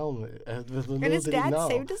dad's helmet. And his dad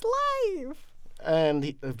saved his life.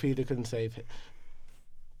 And Peter couldn't save him.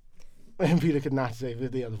 And Peter could not save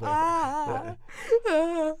it the other way.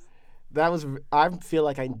 That was. I feel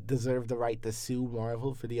like I deserve the right to sue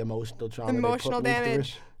Marvel for the emotional trauma. Emotional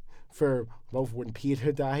damage. For both when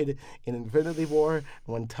Peter died in Infinity War and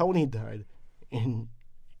when Tony died in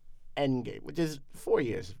Endgame, which is 4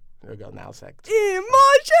 years ago now, sex.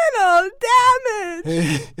 Emotional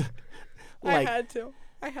damage! I had to.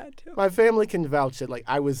 My family can vouch that, like,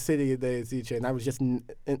 I was sitting in the AC chair and I was just in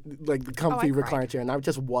like the comfy recliner chair and I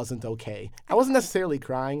just wasn't okay. I wasn't necessarily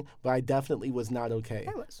crying, but I definitely was not okay.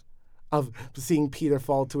 I was. Of seeing Peter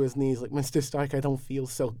fall to his knees like, Mr. Stark, I don't feel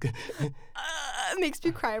so good. It makes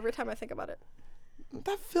me cry every time I think about it.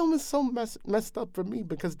 That film is so messed up for me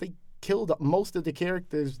because they killed most of the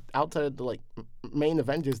characters outside of the, like, main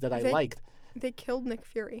Avengers that I liked. They killed Nick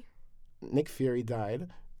Fury. Nick Fury died.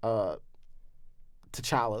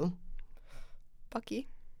 T'Challa. Bucky.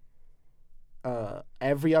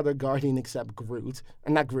 Every other Guardian except Groot.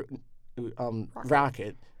 Not Groot.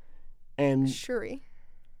 Rocket. And Shuri.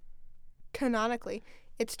 Canonically,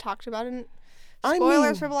 it's talked about in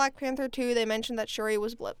spoilers for Black Panther 2. They mentioned that Shuri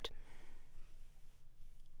was blipped.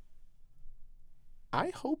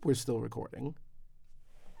 I hope we're still recording.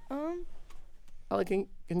 Can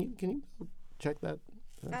you check that?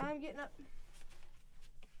 I'm getting up.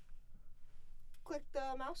 Click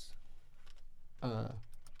the mouse.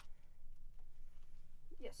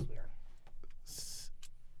 Yes, we are.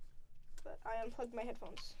 But I unplugged my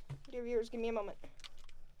headphones. Dear viewers, give me a moment.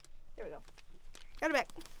 There we go. Got it back.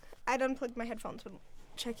 I'd unplugged my headphones when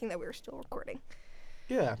checking that we were still recording.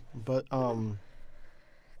 Yeah, but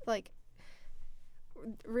like,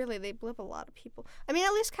 really, they blip a lot of people. I mean,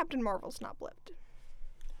 at least Captain Marvel's not blipped.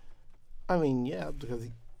 I mean, yeah, because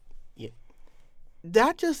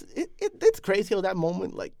that just it's crazy how that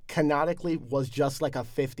moment, like, canonically was just like a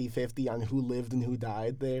 50-50 on who lived and who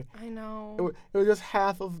died there. I know. It was just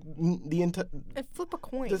half of the entire. Flip a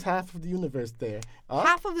coin. Just half of the universe there.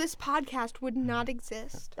 Half of this podcast would not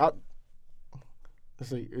exist.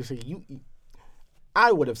 So you.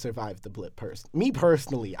 I would have survived the blip Me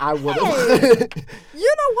personally, I would have. Hey,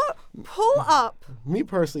 you know what? Pull up. Me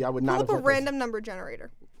personally, I would not have. Pull up a random number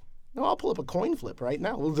generator. No, I'll pull up a coin flip right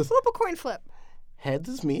now. We'll just pull up a coin flip. Heads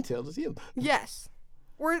is me, tails is you. Yes.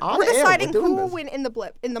 We're deciding who will win in the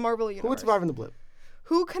blip, in the Marvel universe. Who would survive in the blip?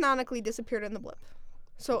 Who canonically disappeared in the blip?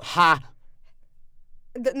 So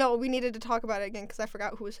no, we needed to talk about it again because I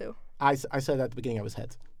forgot who was who. I said at the beginning I was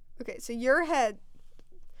heads. Okay, so your head.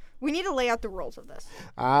 We need to lay out the rules of this.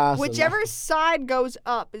 Whichever side goes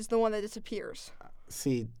up is the one that disappears.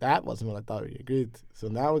 See, that wasn't what I thought we agreed to. So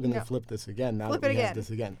now we're going to flip this again. Now flip that we it have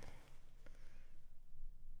this again.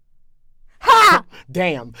 Ha!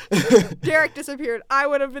 Damn. Derek disappeared. I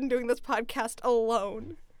would have been doing this podcast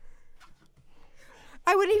alone.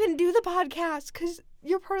 I wouldn't even do the podcast because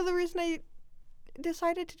you're part of the reason I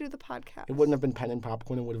decided to do the podcast. It wouldn't have been pen and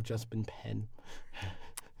popcorn. It would have just been pen.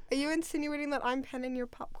 Are you insinuating that I'm pen and you're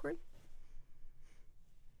popcorn?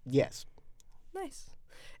 Yes. Nice.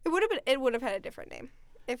 It would have had a different name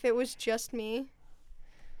if it was just me.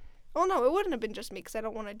 Oh no, it wouldn't have been just me because I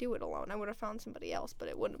don't want to do it alone. I would have found somebody else, but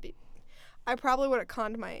it wouldn't be. I probably would have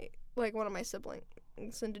conned one of my siblings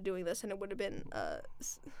into doing this, and it would have been I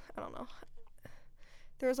don't know.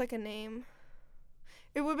 There was like a name.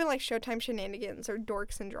 It would have been like Showtime Shenanigans or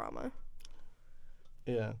Dorks and Drama.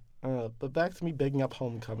 Yeah. But back to me bigging up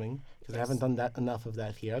Homecoming, because I haven't done enough of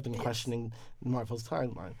that here. I've been questioning Marvel's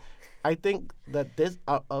timeline. I think that this,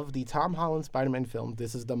 of the Tom Holland Spider-Man film,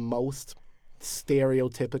 this is the most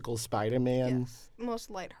stereotypical Spider-Man. Yes,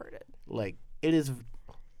 most lighthearted. Like, it is.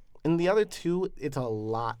 In the other two, it's a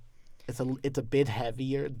lot. It's a bit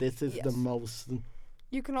heavier. This is the most.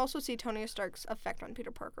 You can also see Tony Stark's effect on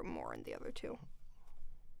Peter Parker more in the other two.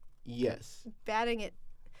 Yes. Batting it.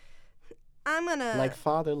 I'm gonna... Like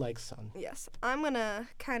father, like son. Yes. I'm gonna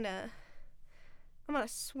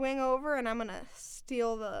swing over and I'm gonna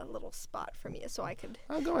steal the little spot from you so I could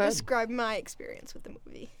describe my experience with the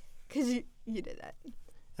movie. Because you did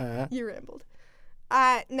that. You rambled.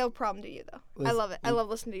 No problem to you, though. I love it. I love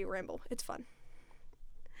listening to you ramble. It's fun.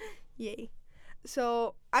 Yay.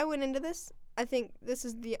 So, I went into this. I think this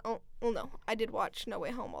is the... well, no. I did watch No Way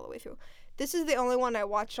Home all the way through. This is the only one I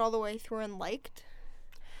watched all the way through and liked.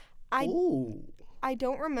 I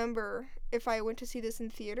don't remember if I went to see this in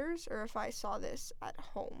theaters or if I saw this at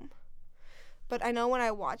home. But I know when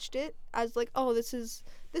I watched it, I was like, oh, this is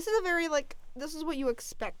a very, like, this is what you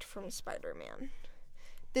expect from Spider-Man.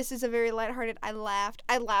 This is a very lighthearted. I laughed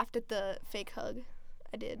at the fake hug.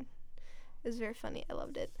 I did. It was very funny. I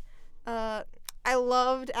loved it. I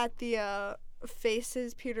loved at the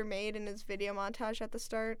faces Peter made in his video montage at the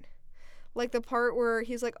start. Like the part where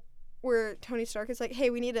where Tony Stark is like, hey,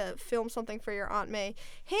 we need to film something for your Aunt May.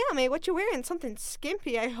 Hey, Aunt May, what you wearing? Something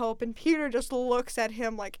skimpy, I hope. And Peter just looks at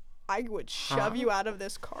him like, I would shove you out of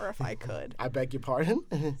this car if I could. I beg your pardon?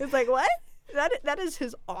 It's like, what? That is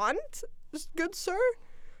his aunt? Good sir?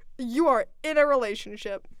 You are in a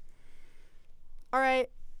relationship. All right.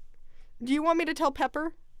 Do you want me to tell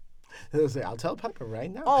Pepper? I'll tell Pepper right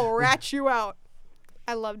now. I'll rat you out.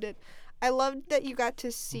 I loved it. I loved that you got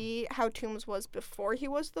to see how Toomes was before he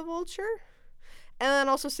was the Vulture, and then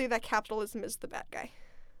also see that capitalism is the bad guy.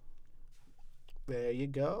 There you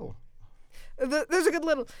go. Here's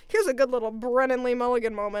a good little Brennan Lee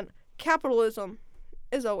Mulligan moment. Capitalism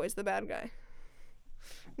is always the bad guy.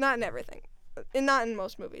 Not in everything, and not in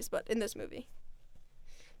most movies, but in this movie.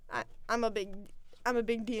 I'm a big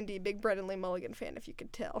D&D, big Brennan Lee Mulligan fan, if you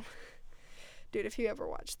could tell. Dude, if you ever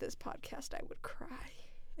watched this podcast, I would cry.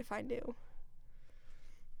 If I knew.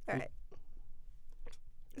 All right.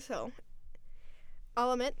 So,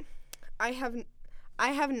 I'll admit, I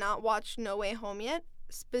have not watched No Way Home yet,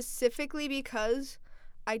 specifically because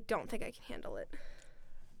I don't think I can handle it.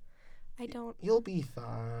 I don't. You'll be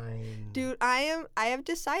fine. Dude, I have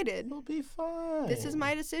decided. You'll be fine. This is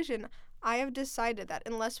my decision. I have decided that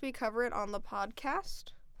unless we cover it on the podcast,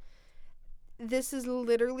 this is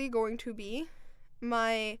literally going to be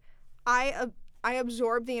my I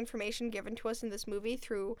absorb the information given to us in this movie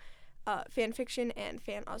through fan fiction and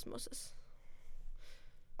fan osmosis.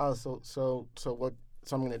 Oh, so what?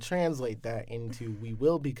 So I'm going to translate that into we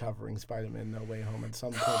will be covering Spider-Man No Way Home at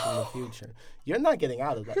some point in the future. You're not getting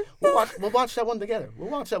out of that. We'll watch that one together.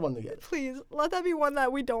 Please let that be one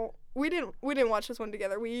that we don't. We didn't watch this one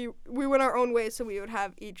together. We went our own way, so we would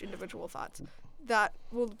have each individual thoughts. That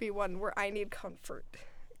will be one where I need comfort.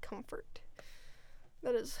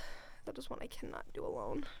 That is one I cannot do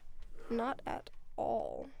alone. Not at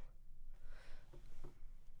all.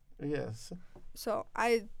 Yes. So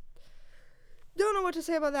I don't know what to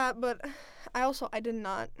say about that, but I did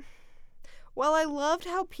not. Well, I loved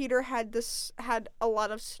how Peter had a lot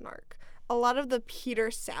of snark. A lot of the Peter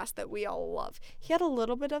sass that we all love. He had a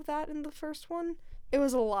little bit of that in the first one. It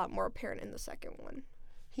was a lot more apparent in the second one.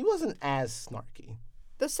 He wasn't as snarky.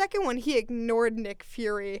 The second one, he ignored Nick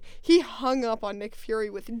Fury. He hung up on Nick Fury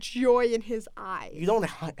with joy in his eyes. You don't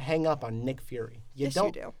hang up on Nick Fury. Yes,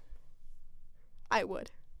 you do. I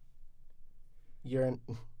would. You're an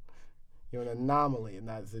anomaly in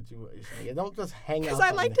that situation. You don't just hang up. Because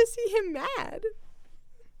I like to see him mad.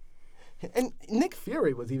 And Nick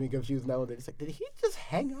Fury was even confused now. He's like, did he just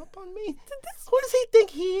hang up on me? Who does he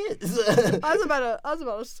think he is? I was about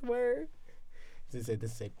to swear. This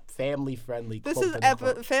is a family-friendly. This is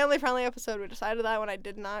family-friendly episode. We decided that when I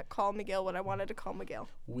did not call Miguel what I wanted to call Miguel.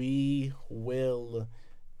 We will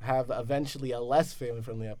have eventually a less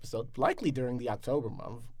family-friendly episode, likely during the October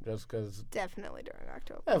month, just because. Definitely during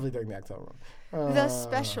October. Definitely during the October month. The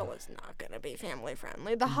special is not going to be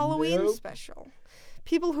family-friendly. The Halloween special.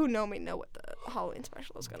 People who know me know what the Halloween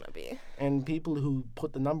special is going to be. And people who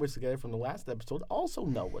put the numbers together from the last episode also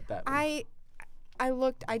know what that means. I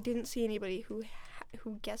looked. I didn't see anybody who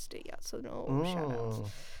guessed it yet, so no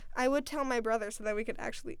shout-outs. I would tell my brother so that we could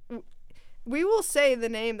actually. We will say the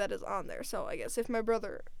name that is on there. So I guess if my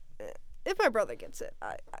brother gets it,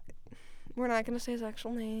 we're not gonna say his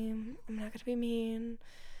actual name. I'm not gonna be mean,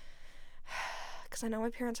 because I know my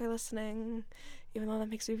parents are listening. Even though that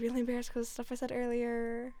makes me really embarrassed because of stuff I said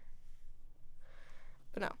earlier.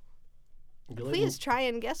 But no. Please try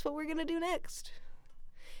and guess what we're gonna do next.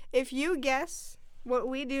 If you guess what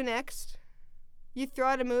we do next, you throw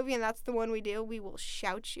out a movie and that's the one we do, we will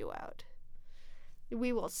shout you out.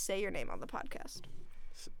 We will say your name on the podcast.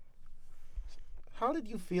 How did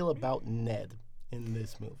you feel about Ned in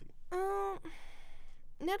this movie?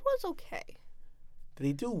 Ned was okay. Did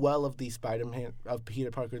he do well of the Spider-Man, of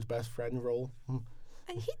Peter Parker's best friend role?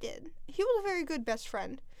 He did. He was a very good best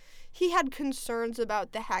friend. He had concerns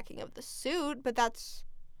about the hacking of the suit, but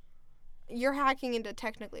you're hacking into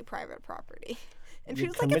technically private property. And she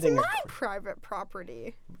was like, it's my private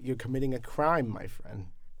property. You're committing a crime, my friend.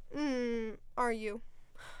 Are you?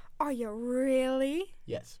 Are you really?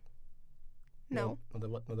 Yes. No. No,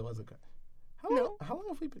 there was a crime. How long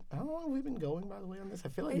have we been going, by the way, on this? I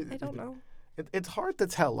feel like I don't know. It's hard to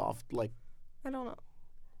tell off, like. I don't know.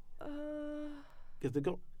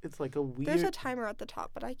 It's like a weird. There's a timer at the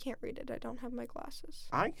top, but I can't read it. I don't have my glasses.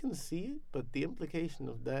 I can see it, but the implication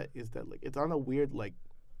of that is that like it's on a weird like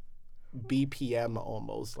BPM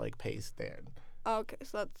almost like pace there. Okay,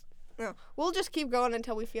 so that's no. We'll just keep going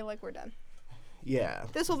until we feel like we're done. Yeah.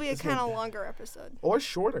 This will be a kind of longer episode. Or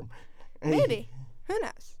shorter. Maybe. Who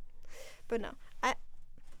knows? But no,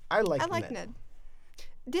 I like Ned.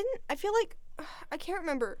 I feel like I can't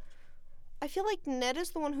remember. I feel like Ned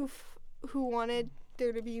is the one who wanted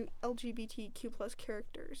there to be LGBTQ plus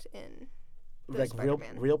characters in the like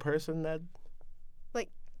Spider-Man. real person Ned? Like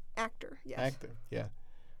actor, yes. Actor, yeah.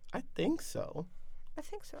 I think so. I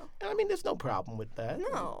think so. I mean, there's no problem with that.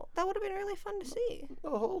 No, that would have been really fun to see. The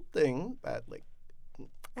whole thing that like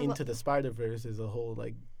Into the Spider-Verse is a whole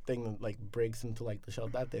like thing that like breaks into like the shell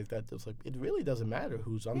that just like it really doesn't matter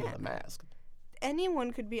who's under the mask.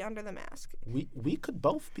 Anyone could be under the mask. We could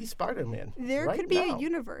both be Spider-Man. There right could be now. a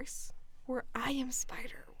universe where I am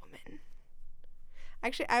Spider-Woman.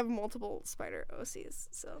 Actually, I have multiple Spider OCs,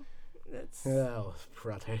 so that's. Oh,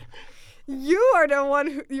 brother. You're the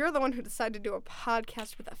one who decided to do a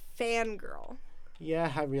podcast with a fangirl.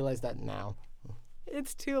 Yeah, I realize that now.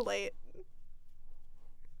 It's too late.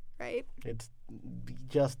 Right? It's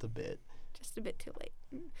just a bit. Just a bit too late.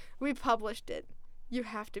 We published it. You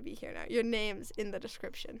have to be here now. Your name's in the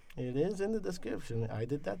description. It is in the description. I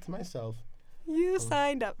did that to myself. You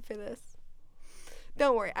signed up for this.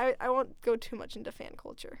 Don't worry. I won't go too much into fan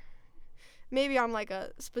culture. Maybe on like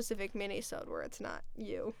a specific mini-sode where it's not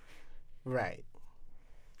you. Right.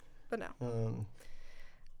 But no.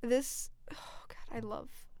 This, oh God, I love,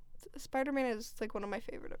 Spider-Man is like one of my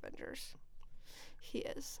favorite Avengers. He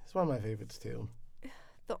is. It's one of my favorites too.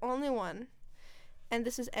 The only one, and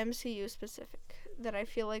this is MCU specific, that I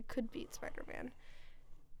feel like could beat Spider-Man.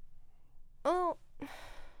 Oh,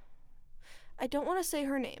 I don't want to say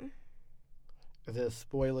her name. Is it a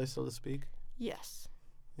spoiler, so to speak? Yes.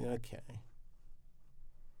 Okay.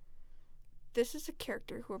 This is a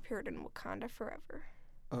character who appeared in Wakanda Forever.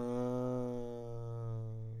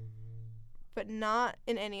 But not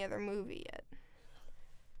in any other movie yet.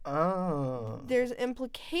 There's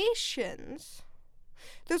implications.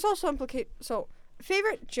 There's also so,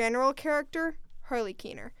 favorite general character, Harley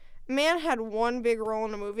Keener. Man had one big role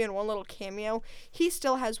in a movie and one little cameo. He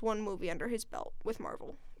still has one movie under his belt with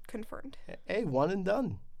Marvel. Confirmed. Hey, one and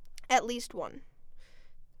done. At least one.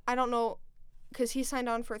 I don't know, because he signed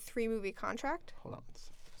on for a 3-movie contract. Hold on.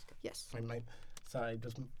 Yes. Sorry,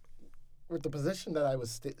 just with the position that I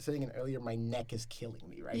was sitting in earlier, my neck is killing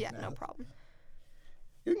me right now. Yeah, no problem.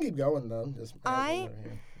 You can keep going, though. Just I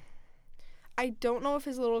don't know if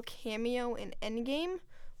his little cameo in Endgame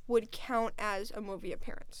would count as a movie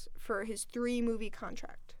appearance for his 3-movie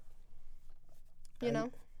contract. You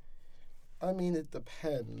know? I mean, it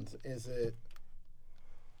depends.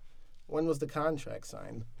 When was the contract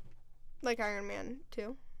signed? Like Iron Man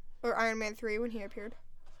 2? Or Iron Man 3 when he appeared?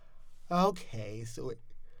 Okay, so it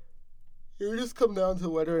would just come down to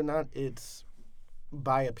whether or not it's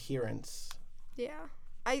by appearance. Yeah.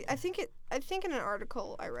 I think in an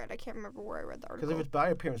article I read, I can't remember where I read the article. Because if it's by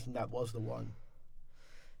appearance, then that was the one.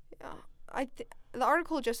 Yeah. The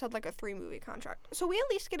article just said like a 3-movie contract. So we at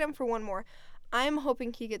least get him for one more. I'm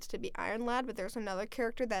hoping he gets to be Iron Lad, but there's another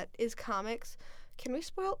character that is comics. Can we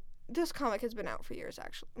spoil? This comic has been out for years,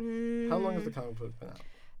 actually. How long has the comic book been out?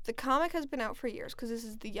 The comic has been out for years because this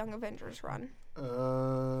is the Young Avengers run.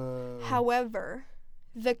 However,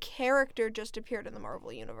 the character just appeared in the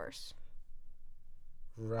Marvel Universe.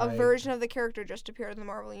 Right. A version of the character just appeared in the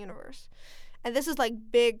Marvel Universe. And this is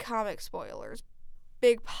like big comic spoilers.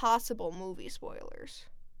 Big possible movie spoilers.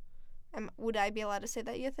 Would I be allowed to say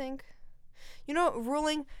that, you think? You know,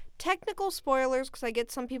 ruling technical spoilers, because I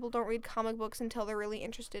get some people don't read comic books until they're really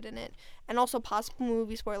interested in it, and also possible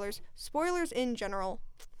movie spoilers. Spoilers in general.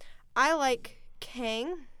 I like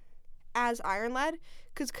Kang as Iron Lad,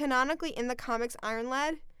 because canonically in the comics, Iron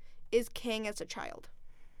Lad is Kang as a child.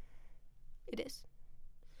 It is.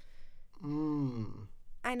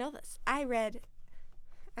 I know this. I've read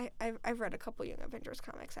a couple Young Avengers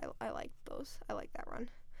comics. I like those. I like that run.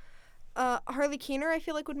 Harley Keener, I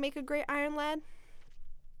feel like, would make a great Iron Lad.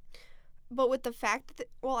 But with the fact that,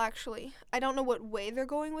 actually, I don't know what way they're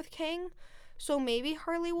going with Kang. So maybe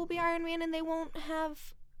Harley will be Iron Man and they won't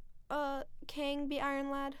have Kang be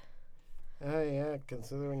Iron Lad. Yeah,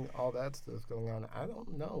 considering all that stuff going on, I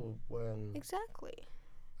don't know when. Exactly.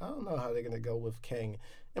 I don't know how they're going to go with Kang.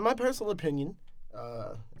 In my personal opinion,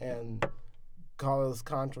 and call us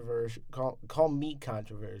controversial, call me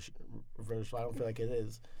controversial, I don't feel like it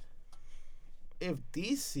is. If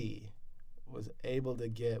DC was able to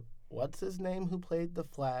get, what's his name who played the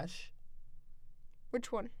Flash?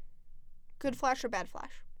 Which one? Good Flash or bad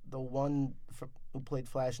Flash? The one who played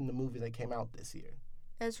Flash in the movie that came out this year.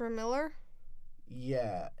 Ezra Miller?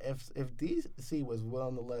 Yeah, if DC was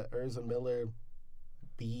willing to let Ezra Miller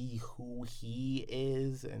be who he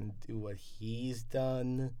is and do what he's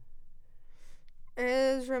done.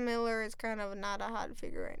 Ezra Miller is kind of not a hot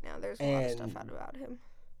figure right now. There's a lot of stuff out about him.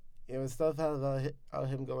 There was stuff out about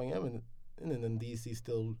him going in, and then DC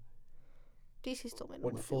still made a went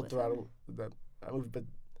movie full with throttle with that movie. But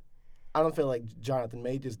I don't feel like Jonathan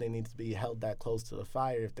Majors, they need to be held that close to the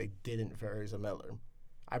fire if they didn't for Ezra Miller.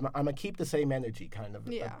 I'm gonna keep the same energy kind of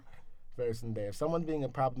person there. If someone's being a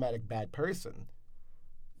problematic bad person,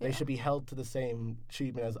 they should be held to the same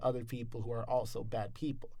treatment as other people who are also bad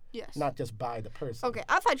people. Yes. Not just by the person. Okay,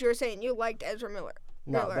 I thought you were saying you liked Ezra Miller.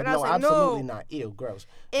 No, absolutely not. Ew, gross.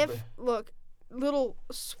 Little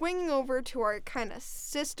swinging over to our kind of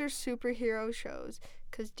sister superhero shows,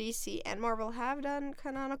 because DC and Marvel have done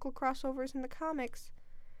canonical crossovers in the comics.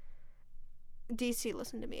 DC,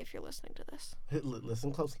 listen to me if you're listening to this.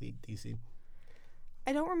 Listen closely, DC.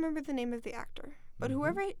 I don't remember the name of the actor, but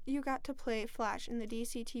whoever you got to play Flash in the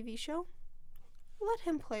DC TV show, let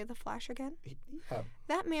him play the Flash again. Yeah.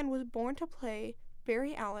 That man was born to play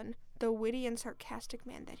Barry Allen, the witty and sarcastic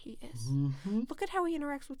man that he is. Look at how he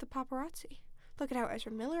interacts with the paparazzi. Look at how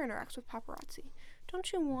Ezra Miller interacts with paparazzi.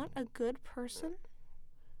 Don't you want a good person?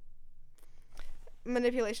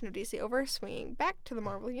 Manipulation of DC over, swinging back to the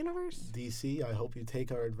Marvel Universe. DC, I hope you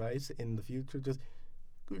take our advice in the future. Just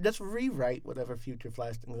rewrite whatever future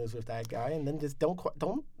Flash thing is with that guy, and then just don't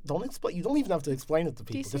explain. You don't even have to explain it to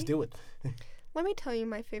people. DC? Just do it. Let me tell you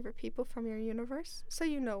my favorite people from your universe, so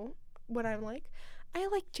you know what I'm like. I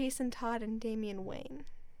like Jason Todd and Damian Wayne.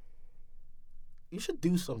 You should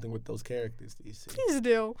do something with those characters, DC. Please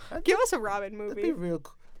do. Give us a Robin movie. That'd be real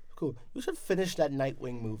cool. You should finish that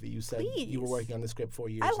Nightwing movie you said you were working on the script 4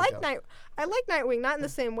 years ago. I like Nightwing, not in the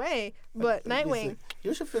same way, but Nightwing.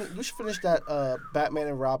 You should finish that Batman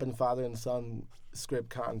and Robin father and son script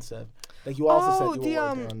concept. Like you also said you were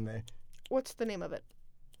working on there. What's the name of it?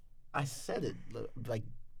 I said it like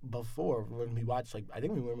before when we watched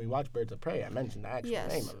when we watched Birds of Prey. I mentioned the actual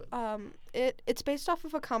name of it. It's based off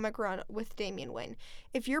of a comic run with Damian Wayne.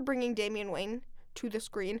 If you're bringing Damian Wayne to the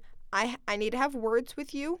screen, I need to have words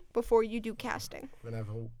with you before you do casting.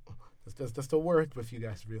 Just a word with you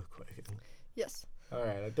guys real quick. Yes. All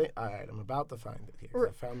right, I'm about to find it here.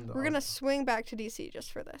 We're gonna swing back to DC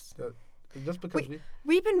just for this. Just because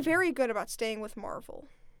we've been very good about staying with Marvel,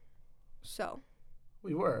 so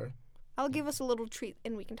we were. I'll give us a little treat,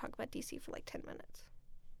 and we can talk about DC for like 10 minutes.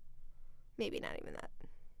 Maybe not even that.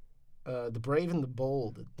 The Brave and the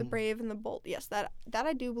Bold. The Brave and the Bold. Yes, that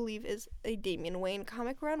I do believe is a Damian Wayne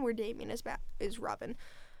comic run where Damian is Robin.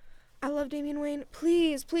 I love Damian Wayne.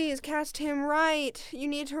 Please cast him right. You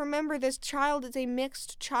need to remember this child is a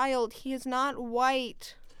mixed child. He is not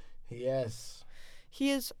white. Yes.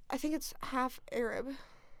 He is, I think it's half Arab,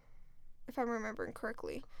 if I'm remembering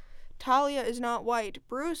correctly. Talia is not white.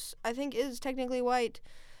 Bruce, I think, is technically white,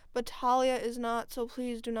 but Talia is not, so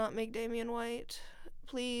please do not make Damian white.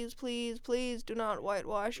 Please do not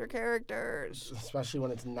whitewash your characters. Especially when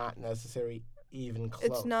it's not necessary, even close.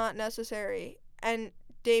 It's not necessary. And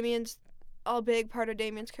a big part of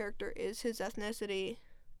Damian's character is his ethnicity.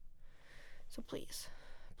 So please.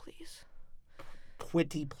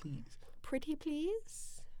 Pretty please. Pretty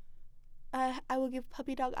please? I will give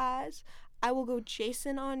puppy dog eyes. I will go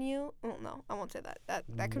Jason on you. Oh, no, I won't say that.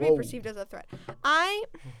 That could be perceived as a threat. I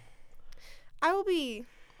will be...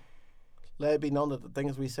 Let it be known that the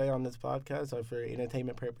things we say on this podcast are for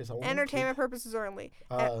entertainment purposes only. Entertainment purposes only.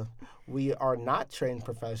 We are not trained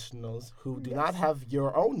professionals who do not have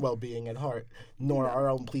your own well-being at heart, nor our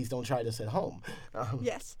own please don't try this at home.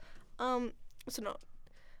 Yes. So no.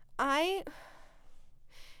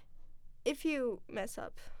 If you mess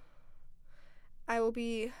up, I will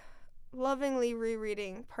be lovingly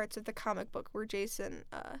rereading parts of the comic book where Jason,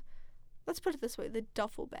 let's put it this way, the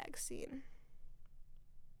duffel bag scene.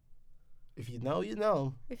 If you know, you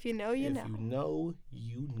know. If you know, you know. If you know,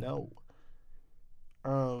 you know.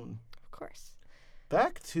 Of course.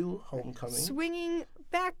 Back to Homecoming. Swinging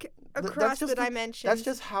back across the dimensions. That's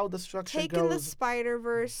just how the structure goes. Taking the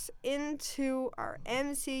Spider-Verse into our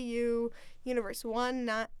MCU universe.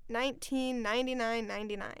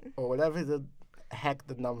 1999. Or whatever the heck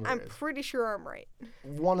the number is. I'm pretty sure I'm right.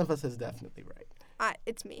 One of us is definitely right.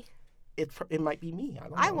 It's me. It might be me. I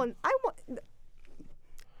don't know. I want.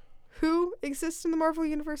 Who exists in the Marvel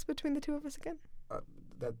universe between the two of us again?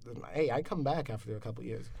 Hey, I come back after a couple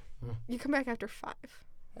years. You come back after 5.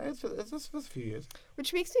 It's just a few years.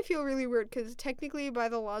 Which makes me feel really weird because technically, by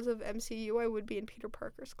the laws of MCU, I would be in Peter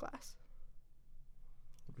Parker's class.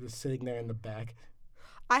 Just sitting there in the back.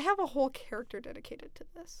 I have a whole character dedicated to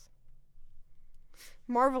this.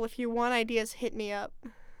 Marvel, if you want ideas, hit me up.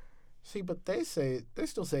 See, but they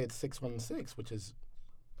still say it's 616, which is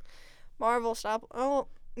Marvel, stop. Oh,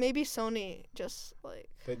 maybe Sony just like.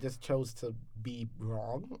 they just chose to be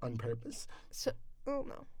wrong on purpose. So, oh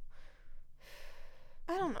no.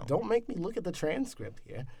 I don't know. Don't make me look at the transcript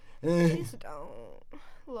here. Please don't.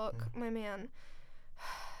 Look, my man.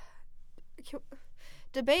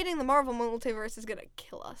 Debating the Marvel multiverse is gonna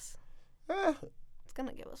kill us. It's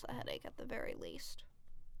gonna give us a headache at the very least.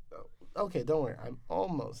 Okay, don't worry. I'm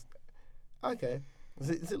almost there. Okay.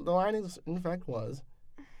 The line is, in fact, was,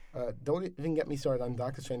 don't even get me started on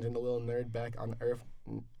Doctor Strange and the Little Nerd back on Earth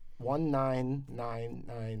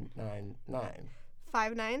 199999.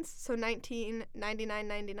 5 nines, so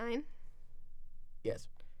 1999.99. Yes.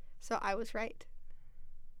 So I was right.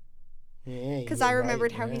 Yeah, Because you're I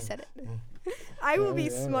remembered right, how yeah. he said it. I will be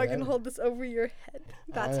Yeah, smug yeah. and hold this over your head.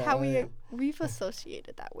 That's how Yeah. we've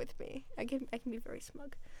associated that with me. I can be very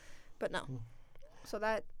smug, but no. So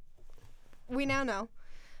that we now know.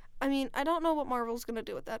 I mean, I don't know what Marvel's gonna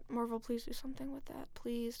do with that. Marvel, please do something with that.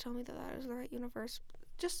 Please tell me that is the right universe.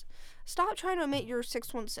 Just stop trying to omit your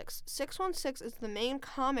 616. 616 is the main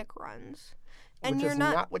comic runs, and Which you're is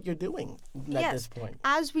not. what you're doing at Yes. this point.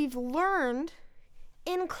 As we've learned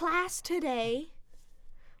in class today,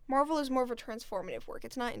 Marvel is more of a transformative work.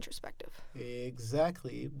 It's not introspective.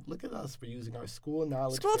 Exactly. Look at us. We're using our school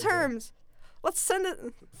knowledge. School for the- terms. Let's send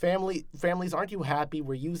it. Families, aren't you happy?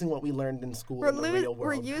 We're using what we learned in school in the real We're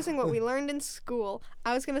world. using what we learned in school.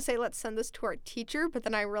 I was gonna say let's send this to our teacher, but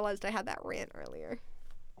then I realized I had that rant earlier.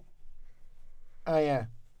 Oh, yeah.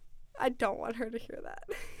 I don't want her to hear that.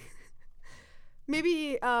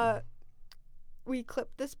 Maybe we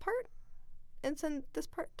clip this part and send this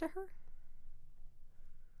part to her.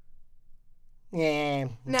 Yeah.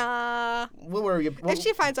 Nah. We'll worry. If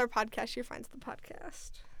she finds our podcast, she finds the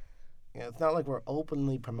podcast. Yeah, it's not like we're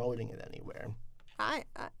openly promoting it anywhere. I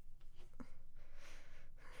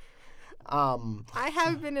Um.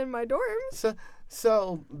 have been in my dorms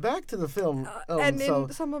So back to the film. and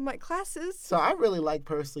in some of my classes. So I really like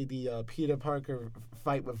personally the Peter Parker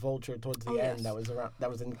fight with Vulture towards the end. yes. That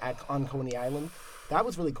was on Coney Island. That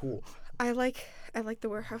was really cool. I like the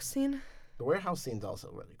warehouse scene The warehouse scene's also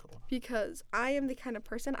really cool. because I am the kind of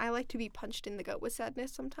person I like to be punched in the gut with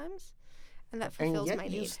sadness sometimes, and that And fulfills yet my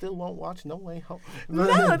you need. still won't watch No Way Home.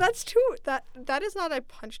 No, that's true. That is not a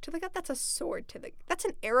punch to the gut. That's a sword to the. That's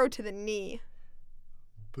an arrow to the knee.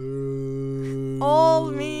 Boo. All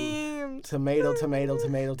memes. Tomato, tomato,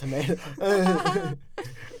 tomato, tomato.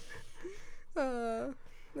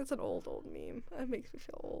 That's an old meme. That makes me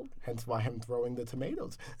feel old. Hence why I'm throwing the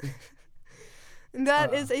tomatoes. And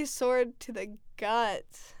that is a sword to the gut.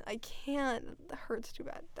 I can't. That hurts too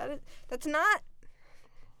bad. That's not.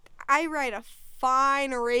 I ride a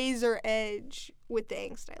fine razor edge with the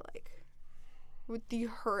angst I like. With the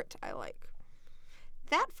hurt I like.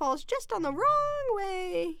 That falls just on the wrong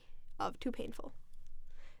way of too painful.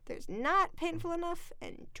 There's not painful enough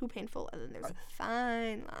and too painful, and then there's a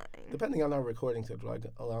fine line. Depending on our recording schedule,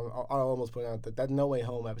 I'll almost point out that No Way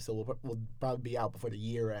Home episode will probably be out before the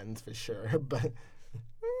year ends for sure. But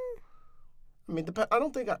I mean, I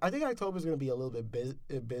think October's going to be a little bit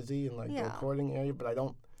busy in the recording area, but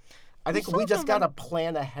I think we just gotta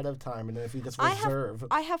plan ahead of time, and then if we just reserve.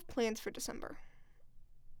 I have plans for December.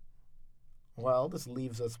 Well, this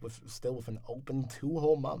leaves us still with an open 2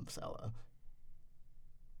 whole months, Ella.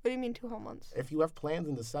 What do you mean 2 whole months? If you have plans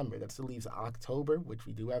in December, that still leaves October, which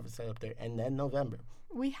we do have it set up there, and then November.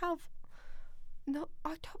 We have. No,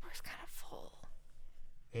 October's kind of full.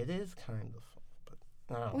 It is kind of full,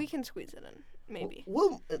 but we can squeeze it in, maybe.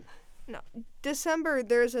 Well, no, December.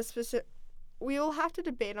 There's a specific. We will have to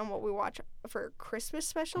debate on what we watch for Christmas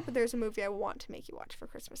special, but there's a movie I want to make you watch for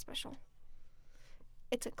Christmas special.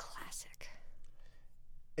 It's a classic.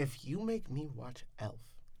 If you make me watch Elf.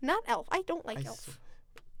 Not Elf. I don't like Elf.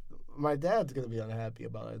 My dad's going to be unhappy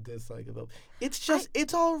about it. Dislike of Elf. It's just,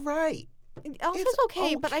 it's all right. Elf is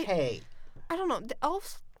okay, but I don't know.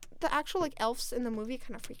 The actual elves in the movie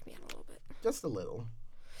kind of freaked me out a little bit. Just a little.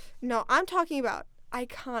 No, I'm talking about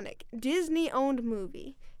iconic Disney-owned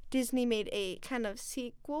movie. Disney made a kind of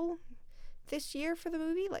sequel this year for the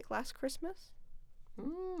movie, like last Christmas.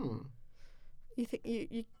 You think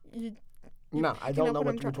you no, I don't know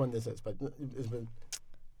which one this is, but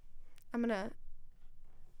I'm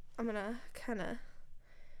gonna kind of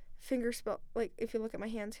finger spell, like if you look at my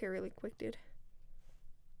hands here really quick, dude.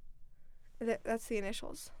 That's the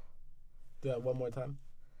initials. Do that one more time.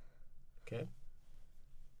 Okay.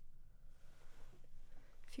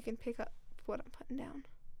 If you can pick up what I'm putting down.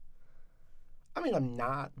 I mean, I'm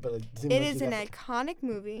not, but it is an iconic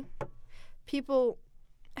movie. People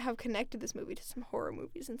have connected this movie to some horror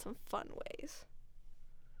movies in some fun ways.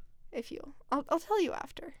 I'll tell you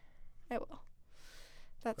after. I will.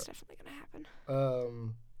 That's definitely gonna happen.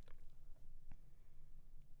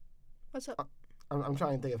 What's up? I'm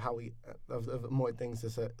trying to think of how of more things to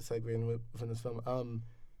segue in from this film.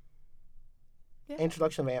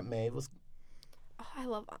 Introduction of Aunt May was.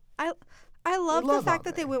 Oh, I love the fact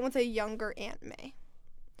that they went with a younger Aunt May.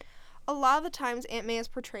 A lot of the times, Aunt May is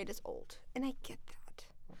portrayed as old, and I get that.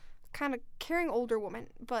 Kind of caring older woman,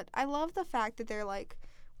 but I love the fact that they're like,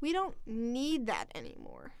 we don't need that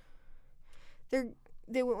anymore.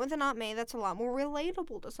 They went with an Aunt May that's a lot more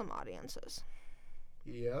relatable to some audiences.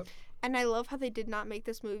 Yep. And I love how they did not make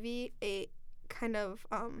this movie a kind of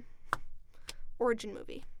origin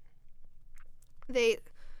movie. They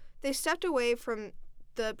stepped away from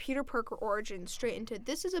the Peter Parker origin straight into,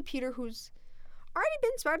 this is a Peter who's already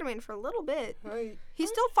been Spider-Man for a little bit. He's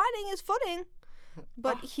still finding his footing,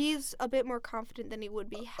 but he's a bit more confident than he would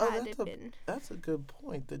be had it been. That's a good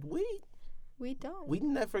point. Did we? We don't. We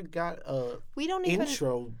never got a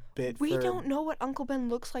intro bit. We don't know what Uncle Ben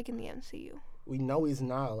looks like in the MCU. We know he's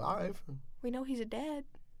not alive. We know he's dead.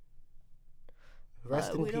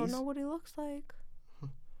 Rest in peace. We don't know what he looks like.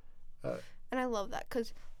 And I love that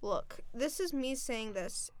because, look, this is me saying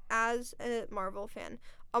this as a Marvel fan.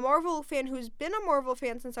 A Marvel fan who's been a Marvel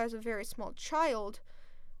fan since I was a very small child.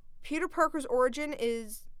 Peter Parker's origin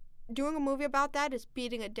is doing a movie about that is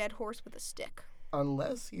beating a dead horse with a stick.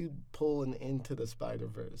 Unless you pull an Into the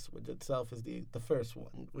Spider-Verse, which itself is the first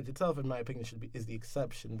one, which itself, in my opinion, is the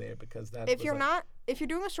exception there because that. If you're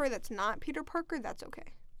doing a story that's not Peter Parker, that's okay.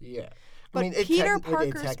 Yeah, but I mean, Peter Parker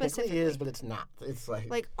it technically specifically is, but it's not. It's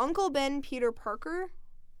like Uncle Ben, Peter Parker,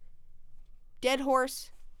 dead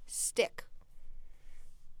horse, stick.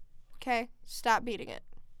 Okay, stop beating it.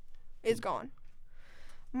 It's gone.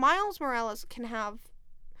 Miles Morales gets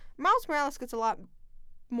a lot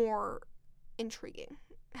more intriguing.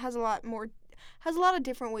 Has a lot of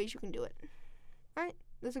different ways you can do it. All right,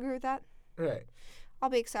 disagree with that? Right. I'll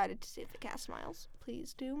be excited to see if they cast Miles.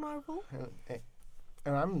 Please do, Marvel.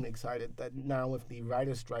 And I'm excited that now with the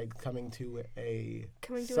writer's strike coming to a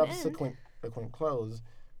subsequent close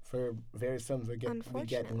for various films, we get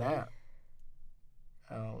that.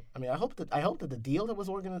 I mean, I hope that the deal that was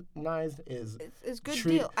organized is good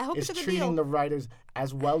deal. I hope it's a good deal. Treating the writers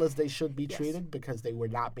as well as they should be treated because they were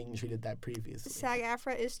not being treated that previously.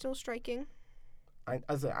 SAG-AFTRA is still striking. I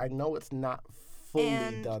know it's not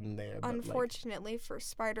fully done there. But unfortunately for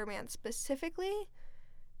Spider-Man specifically,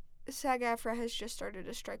 SAG-AFTRA has just started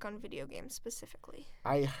a strike on video games specifically.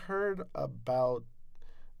 I heard that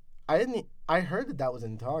was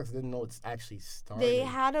in talks. I didn't know it's actually started. They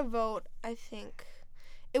had a vote, I think.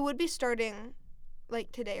 It would be starting,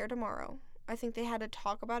 like, today or tomorrow. I think they had to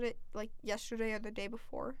talk about it, like, yesterday or the day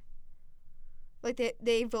before. Like,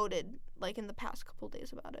 they voted, like, in the past couple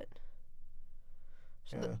days about it.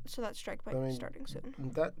 So that strike might be starting soon.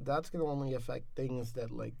 That's going to only affect things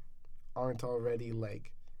that, like, aren't already,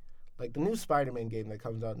 like the new Spider-Man game that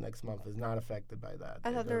comes out next month is not affected by that.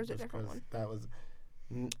 I thought there was a different one.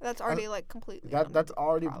 That's already completely that's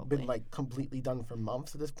already been completely done for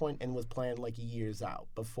months at this point and was planned years out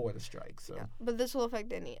before the strike. So yeah, but this will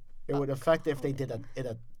affect any. It would affect if they did a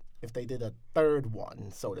third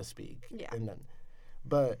one, so to speak. Yeah. And then,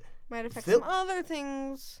 but might affect some other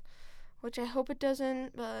things, which I hope it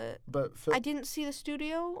doesn't. But I didn't see the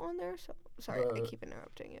studio on there, so sorry I keep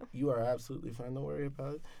interrupting you. You are absolutely fine. Don't worry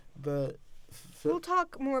about it. But we'll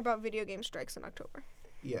talk more about video game strikes in October.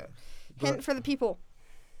 Yeah. Hint for the people.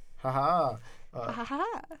 Haha.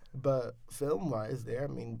 But film-wise, I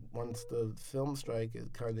mean, once the film strike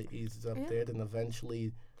kind of eases up there, then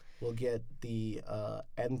eventually we'll get the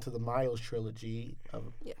end to the Miles trilogy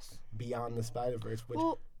of Beyond the Spider-Verse. Which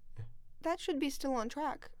that should be still on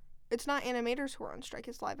track. It's not animators who are on strike;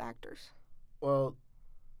 it's live actors. Well,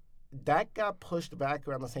 that got pushed back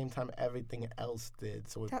around the same time everything else did,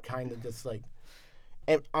 so it kind of just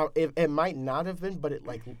It might not have been, but it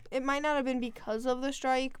might not have been because of the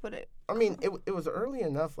strike, but it. I mean, it was early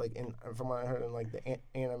enough, from what I heard in the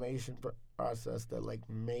animation process that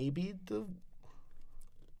maybe the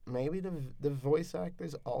voice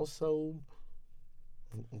actors also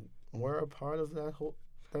were a part of that whole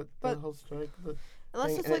strike.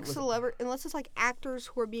 Unless it's actors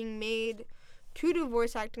who are being made to do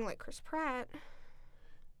voice acting like Chris Pratt.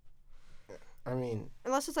 I mean,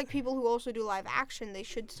 Unless it's like people who also do live action, they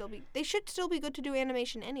should still be good to do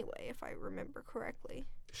animation anyway, if I remember correctly.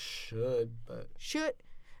 should, but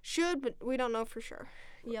But we don't know for sure.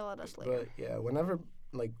 Yell at us later. But yeah, whenever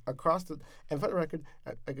like across the and for the record,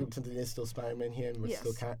 since it is still Spider-Man here and we're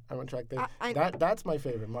still on track there. That's my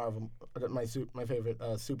favorite Marvel, my favorite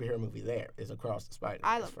superhero movie. There is Across the Spider-Verse.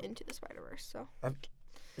 I love Into the Spider-Verse. So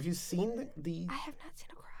have you seen the? I have not seen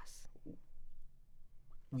Across.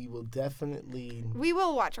 We will definitely. We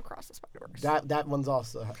will watch Across the Spider-Verse. That one's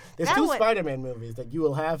also. There's two Spider-Man movies that you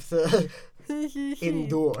will have to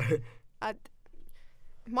endure.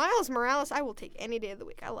 Miles Morales, I will take any day of the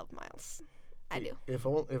week. I love Miles. I do. If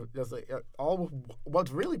just like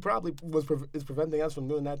what's really probably is preventing us from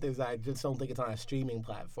doing that is I just don't think it's on a streaming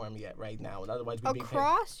platform yet right now. And otherwise, we'd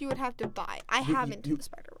Across you would have to buy. I have Into the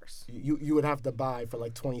Spider-Verse. You would have to buy for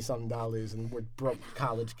like $20-some, and we're broke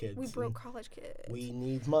college kids. We broke college kids. We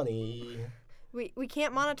need money. We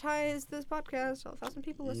can't monetize this podcast. 1,000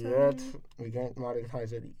 people listen. Yet. We can't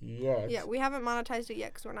monetize it yet. Yeah, we haven't monetized it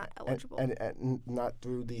yet because we're not eligible. And not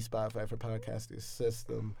through the Spotify for Podcasters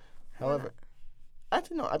system. However,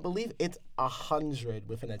 actually, no, I believe it's 100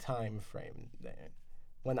 within a time frame there.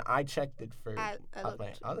 When I checked it for I looked,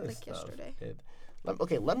 my other like stuff. Yesterday.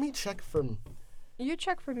 Let me check from... You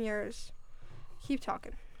check from yours. Keep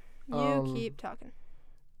talking. Keep talking.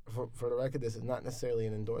 For the record, this is not necessarily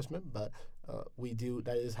an endorsement, but we do.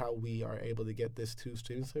 That is how we are able to get this to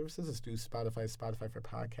streaming services. It's through Spotify for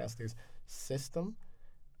Podcasters system.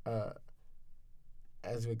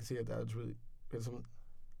 As we can see, that's really some.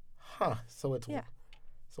 So it's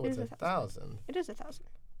So it's 1,000. It is 1,000.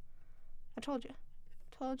 I told you.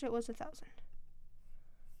 It was 1,000.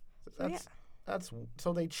 That's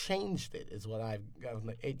so they changed it. Is what I've got.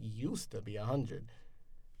 It used to be 100.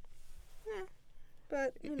 Yeah,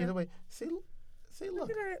 but either way, see,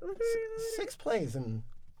 look, 6 plays and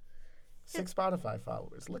 6 Spotify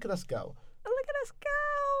followers. Look at us go. Look at us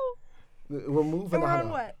go. We're moving on.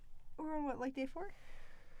 We're on what, like day 4?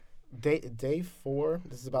 Day 4.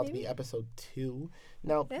 This is about to be episode 2.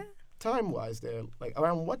 Now, time-wise, there, like,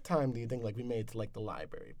 around what time do you think, like, we made it to, like, the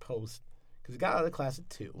library post? Because we got out of class at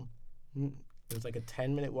 2. It was like a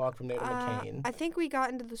 10-minute walk from there to McCain. I think we got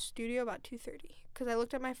into the studio about 2:30 because I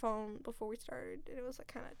looked at my phone before we started, and it was like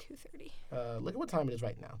kind of 2:30. Look at what time it is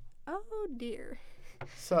right now. Oh dear.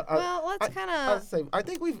 So let's kind of. I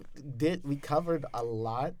think we covered a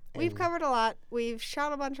lot. We've covered a lot. We've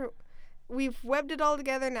shot a bunch of. We've webbed it all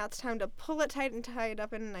together. Now it's time to pull it tight and tie it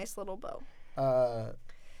up in a nice little bow.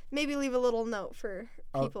 Maybe leave a little note for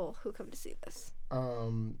people who come to see this.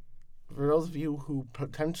 For those of you who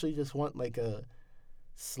potentially just want like a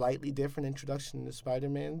slightly different introduction to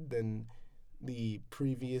Spider-Man than the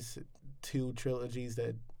previous 2 trilogies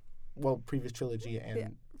previous trilogy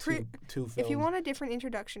and two films. If you want a different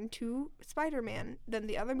introduction to Spider-Man than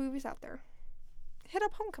the other movies out there, hit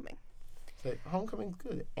up Homecoming. So Homecoming's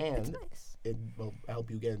good, and it's nice. It will help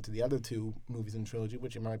you get into the other 2 movies in the trilogy,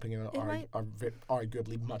 which in my opinion are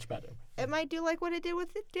arguably much better. It might do like what it did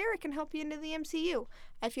with Derek and help you into the MCU.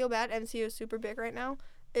 I feel bad. MCU is super big right now.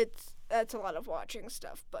 That's a lot of watching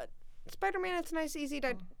stuff, but Spider-Man, it's nice, easy,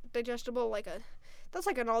 digestible. That's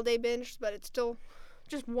like an all-day binge, but it's still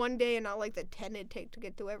just one day and not like the 10 it'd take to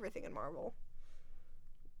get through everything in Marvel.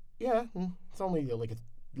 Yeah, it's only like a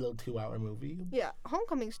little 2-hour movie. Yeah,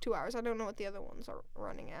 Homecoming's 2 hours. I don't know what the other ones are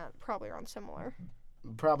running at. Probably around similar.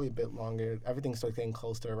 Probably a bit longer. Everything starts getting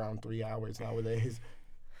close to around 3 hours nowadays.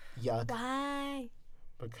 Yuck. Why?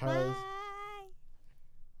 Because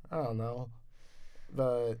I don't know.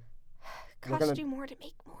 But cost you more to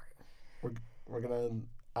make more. We're gonna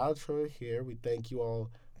outro it here. We thank you all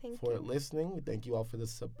for listening. We thank you all for the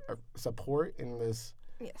support in this.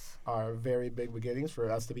 Yes. Our very big beginnings for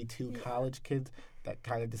us to be 2 college kids that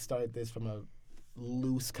kind of just started this from a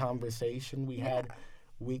loose conversation we had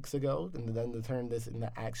weeks ago, and then to turn this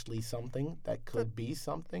into actually something that could be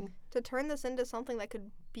something. To turn this into something that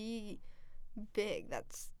could be big,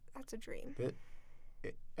 that's a dream.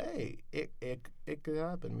 It could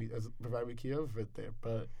happen. Provided we keep over it there,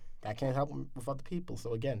 but that can't happen without the people.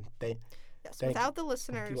 So again, without the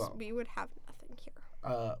listeners, we would have nothing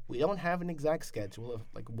here. We don't have an exact schedule of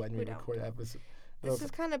like when we record episodes. This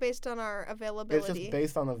is kind of based on our availability. It's just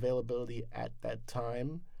based on availability at that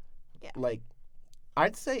time. Yeah. Like,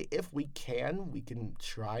 I'd say if we can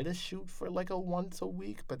try to shoot for like a once a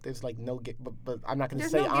week, but there's like no but I'm not going to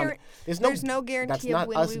say there's no guarantee. That's not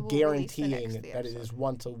when us we will guaranteeing that it is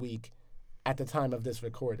once a week at the time of this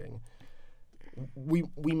recording. We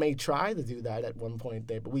may try to do that at one point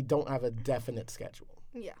there, but we don't have a definite schedule.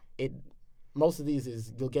 Yeah. Most of these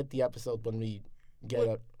is you'll get the episode when we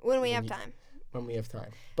get when we have time. when we have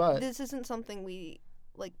time. But This isn't something we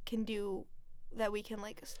like can do that we can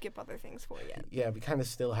like skip other things for yet. yeah, we kind of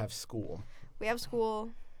still have school. We have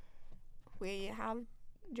school. We have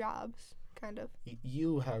jobs, kind of.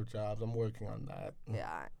 You have jobs. I'm working on that.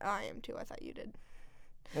 Yeah, I am too. I thought you did.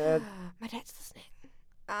 And My dad's listening.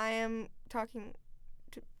 I am talking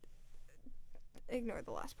to. Ignore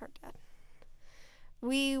the last part, Dad.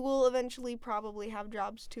 We will eventually probably have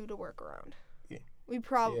jobs too to work around. Yeah. We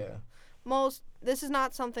probably yeah. This is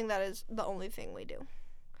not something that is the only thing we do.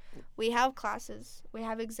 We have classes. We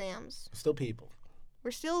have exams. Still people.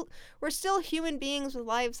 We're still human beings with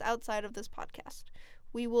lives outside of this podcast.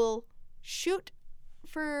 We will shoot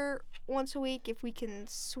for once a week. If we can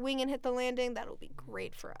swing and hit the landing, that'll be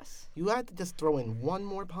great for us. You had to just throw in one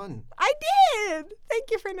more pun. I did. Thank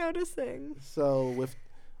you for noticing. So with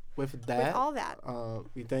that, With all that,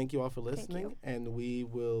 we thank you all for listening, and we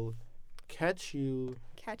will catch you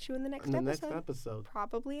in the next episode.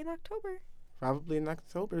 Probably in October. Probably in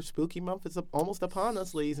October. Spooky month is almost upon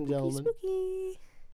us, ladies and gentlemen. Spooky.